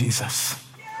brother named Jesus.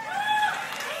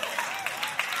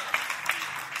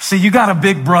 See, you got a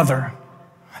big brother,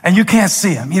 and you can't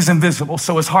see him. He's invisible,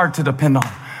 so it's hard to depend on.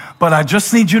 But I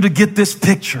just need you to get this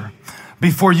picture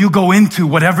before you go into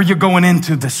whatever you're going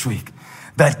into this week,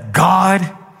 that God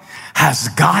has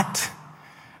got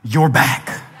your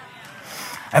back.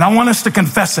 And I want us to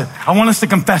confess it. I want us to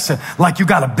confess it like you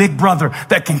got a big brother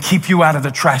that can keep you out of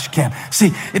the trash can.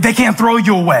 See, they can't throw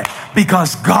you away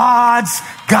because God's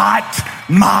got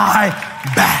my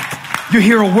back. You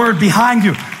hear a word behind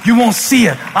you. You won't see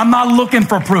it. I'm not looking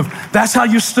for proof. That's how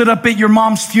you stood up at your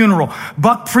mom's funeral.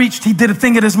 Buck preached. He did a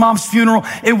thing at his mom's funeral.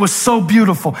 It was so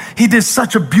beautiful. He did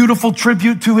such a beautiful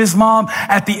tribute to his mom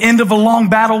at the end of a long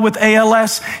battle with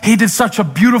ALS. He did such a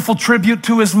beautiful tribute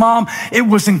to his mom. It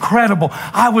was incredible.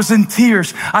 I was in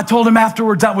tears. I told him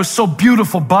afterwards, that was so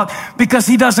beautiful, Buck, because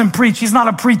he doesn't preach. He's not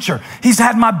a preacher. He's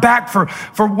had my back for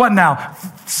what now?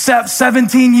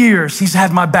 17 years he's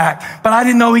had my back, but I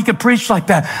didn't know he could preach like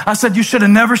that. I said, you should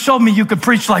have never showed me you could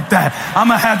preach like that. I'm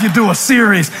going to have you do a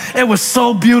series. It was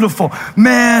so beautiful.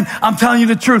 Man, I'm telling you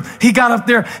the truth. He got up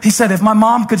there. He said, if my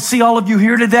mom could see all of you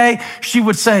here today, she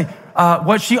would say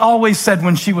what she always said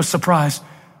when she was surprised.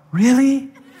 Really?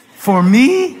 For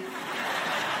me?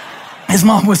 His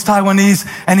mom was Taiwanese,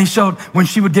 and he showed when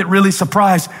she would get really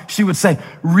surprised, she would say,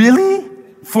 really?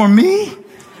 For me?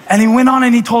 And he went on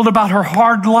and he told about her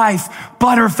hard life,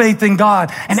 but her faith in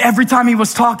God. And every time he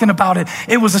was talking about it,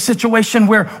 it was a situation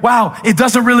where, wow, it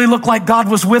doesn't really look like God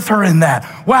was with her in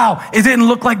that. Wow, it didn't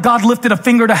look like God lifted a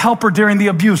finger to help her during the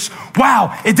abuse.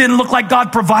 Wow, it didn't look like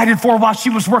God provided for her while she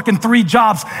was working 3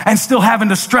 jobs and still having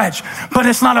to stretch. But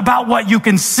it's not about what you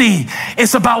can see.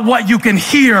 It's about what you can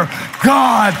hear.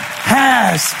 God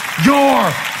has your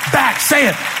back. Say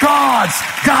it. God's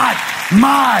got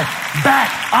my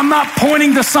back. I'm not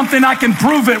pointing to something I can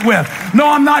prove it with. No,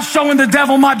 I'm not showing the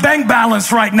devil my bank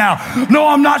balance right now. No,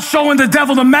 I'm not showing the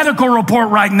devil the medical report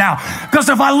right now. Because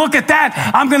if I look at that,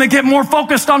 I'm going to get more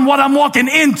focused on what I'm walking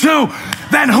into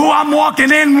than who I'm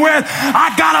walking in with.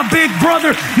 I got a big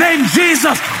brother named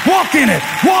Jesus. Walk in it.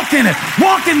 Walk in it.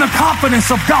 Walk in the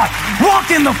confidence of God.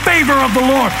 Walk in the favor of the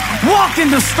Lord. Walk in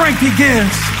the strength He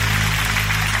gives.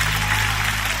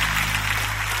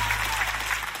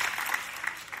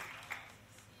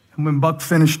 And when Buck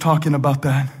finished talking about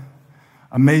that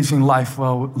amazing life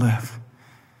well lived,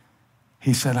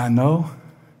 he said, I know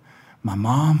my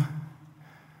mom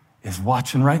is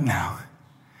watching right now,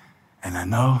 and I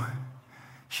know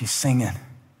she's singing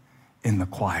in the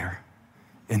choir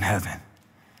in heaven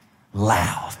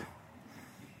loud,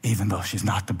 even though she's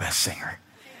not the best singer.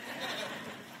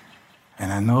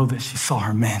 And I know that she saw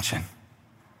her mansion,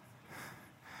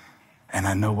 and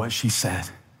I know what she said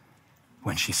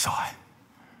when she saw it.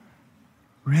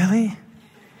 Really?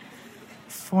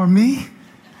 for me,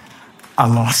 I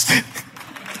lost it.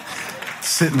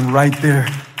 Sitting right there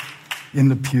in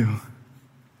the pew.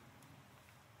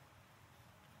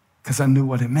 Because I knew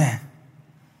what it meant.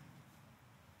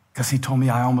 Because he told me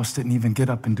I almost didn't even get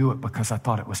up and do it because I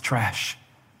thought it was trash.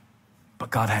 But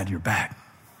God had your back.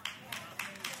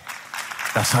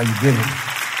 That's how you did it.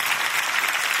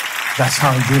 That's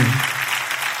how he did it.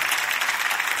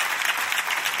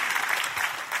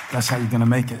 That's how you're going to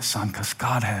make it, son, because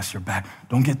God has your back.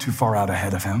 Don't get too far out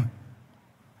ahead of him.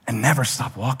 And never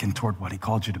stop walking toward what he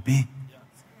called you to be.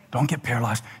 Don't get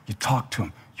paralyzed. You talk to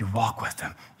him. You walk with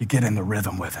him. You get in the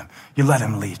rhythm with him. You let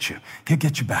him lead you. He'll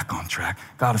get you back on track.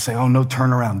 God will say, oh, no,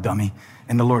 turn around, dummy.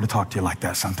 And the Lord will talk to you like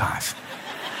that sometimes.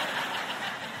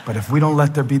 But if we don't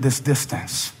let there be this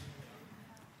distance,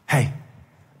 hey,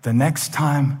 the next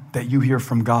time that you hear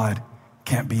from God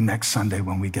can't be next Sunday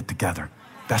when we get together.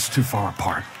 That's too far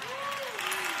apart.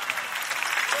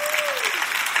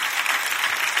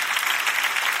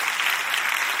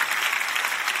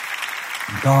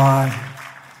 God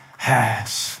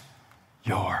has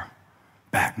your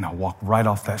back. Now walk right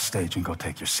off that stage and go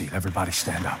take your seat. Everybody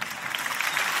stand up.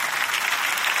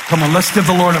 Come on, let's give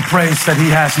the Lord a praise that he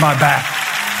has my back.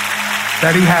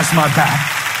 That he has my back.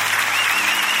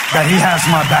 That he has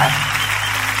my back.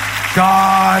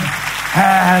 God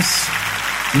has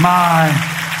my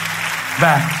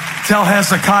back. Tell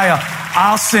Hezekiah,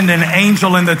 I'll send an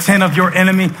angel in the tent of your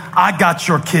enemy. I got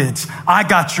your kids. I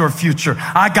got your future.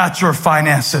 I got your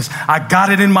finances. I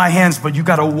got it in my hands, but you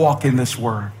got to walk in this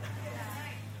word.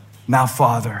 Now,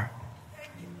 Father,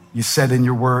 you said in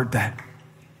your word that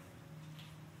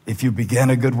if you began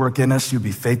a good work in us, you'll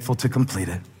be faithful to complete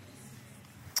it.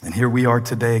 And here we are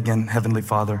today again, Heavenly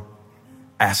Father,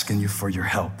 asking you for your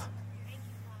help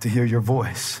to hear your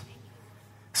voice,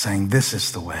 saying, this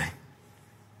is the way.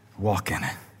 Walk in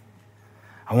it.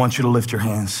 I want you to lift your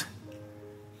hands.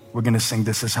 We're going to sing,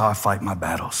 This Is How I Fight My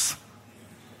Battles.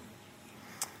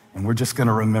 And we're just going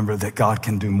to remember that God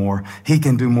can do more. He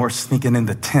can do more sneaking in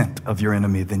the tent of your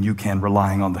enemy than you can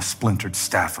relying on the splintered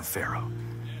staff of Pharaoh.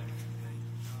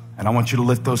 And I want you to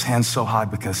lift those hands so high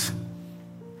because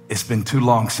it's been too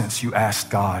long since you asked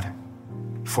God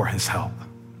for his help.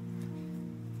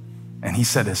 And he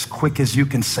said, as quick as you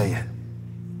can say it,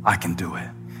 I can do it.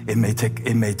 It may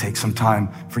take some time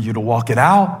for you to walk it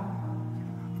out,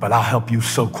 but I'll help you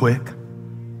so quick.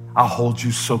 I'll hold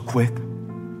you so quick.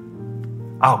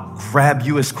 I'll grab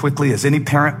you as quickly as any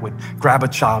parent would grab a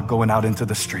child going out into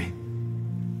the street.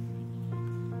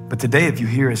 But today, if you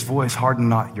hear his voice, harden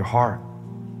not your heart.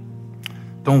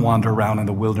 Don't wander around in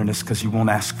the wilderness because you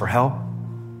won't ask for help.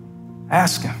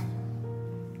 Ask him.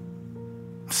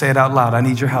 Say it out loud. I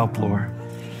need your help, Lord.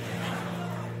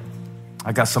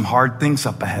 I got some hard things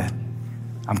up ahead.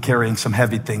 I'm carrying some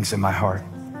heavy things in my heart.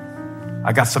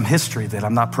 I got some history that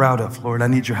I'm not proud of. Lord, I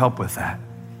need your help with that.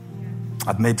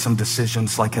 I've made some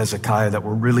decisions like Hezekiah that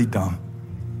were really dumb,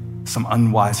 some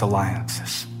unwise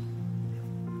alliances.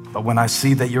 But when I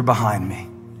see that you're behind me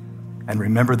and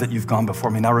remember that you've gone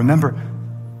before me. Now remember,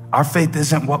 our faith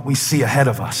isn't what we see ahead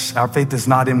of us. Our faith is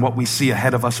not in what we see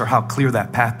ahead of us or how clear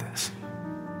that path is.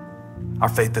 Our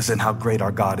faith is in how great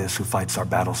our God is who fights our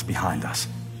battles behind us.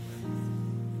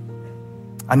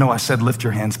 I know I said lift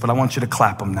your hands, but I want you to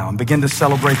clap them now and begin to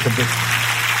celebrate the victory.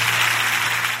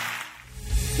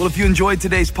 Well, if you enjoyed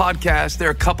today's podcast, there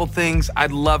are a couple things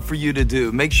I'd love for you to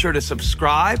do. Make sure to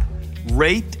subscribe,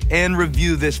 rate, and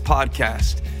review this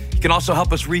podcast. You can also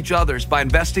help us reach others by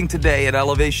investing today at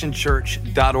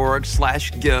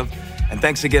elevationchurch.org/give. And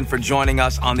thanks again for joining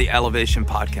us on the Elevation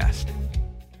Podcast.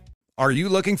 Are you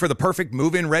looking for the perfect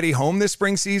move-in ready home this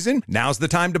spring season? Now's the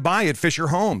time to buy at Fisher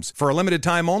Homes. For a limited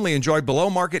time only, enjoy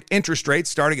below-market interest rates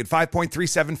starting at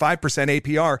 5.375%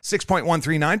 APR,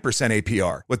 6.139%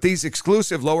 APR. With these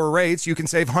exclusive lower rates, you can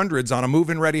save hundreds on a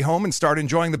move-in ready home and start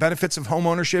enjoying the benefits of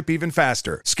homeownership even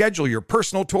faster. Schedule your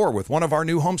personal tour with one of our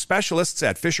new home specialists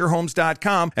at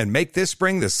FisherHomes.com and make this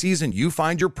spring the season you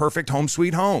find your perfect home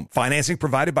sweet home. Financing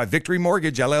provided by Victory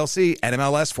Mortgage, LLC,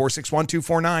 NMLS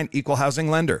 461249, Equal Housing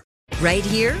Lender. Right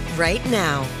here, right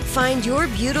now. Find your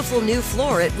beautiful new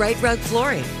floor at Right Rug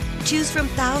Flooring. Choose from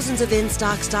thousands of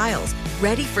in-stock styles,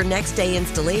 ready for next day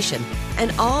installation,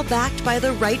 and all backed by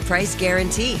the right price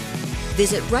guarantee.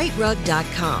 Visit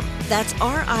rightrug.com. That's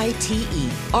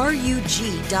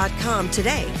RITERUG.com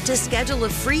today to schedule a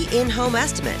free in-home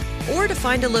estimate or to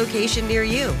find a location near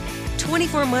you.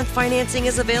 24-month financing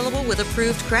is available with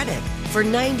approved credit. For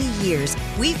 90 years,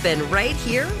 we've been right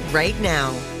here, right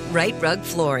now. Right Rug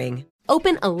Flooring.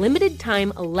 Open a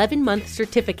limited-time 11-month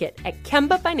certificate at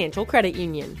Kemba Financial Credit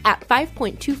Union. At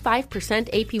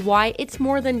 5.25% APY, it's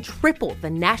more than triple the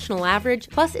national average,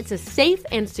 plus it's a safe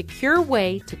and secure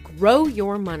way to grow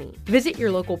your money. Visit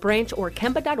your local branch or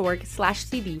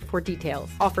kemba.org/CD for details.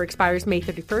 Offer expires May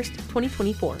 31st,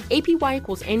 2024. APY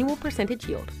equals annual percentage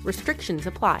yield. Restrictions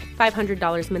apply.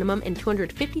 $500 minimum and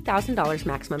 $250,000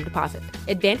 maximum deposit.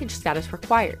 Advantage status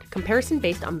required. Comparison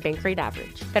based on bank rate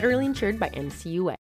average. Federally insured by NCUA.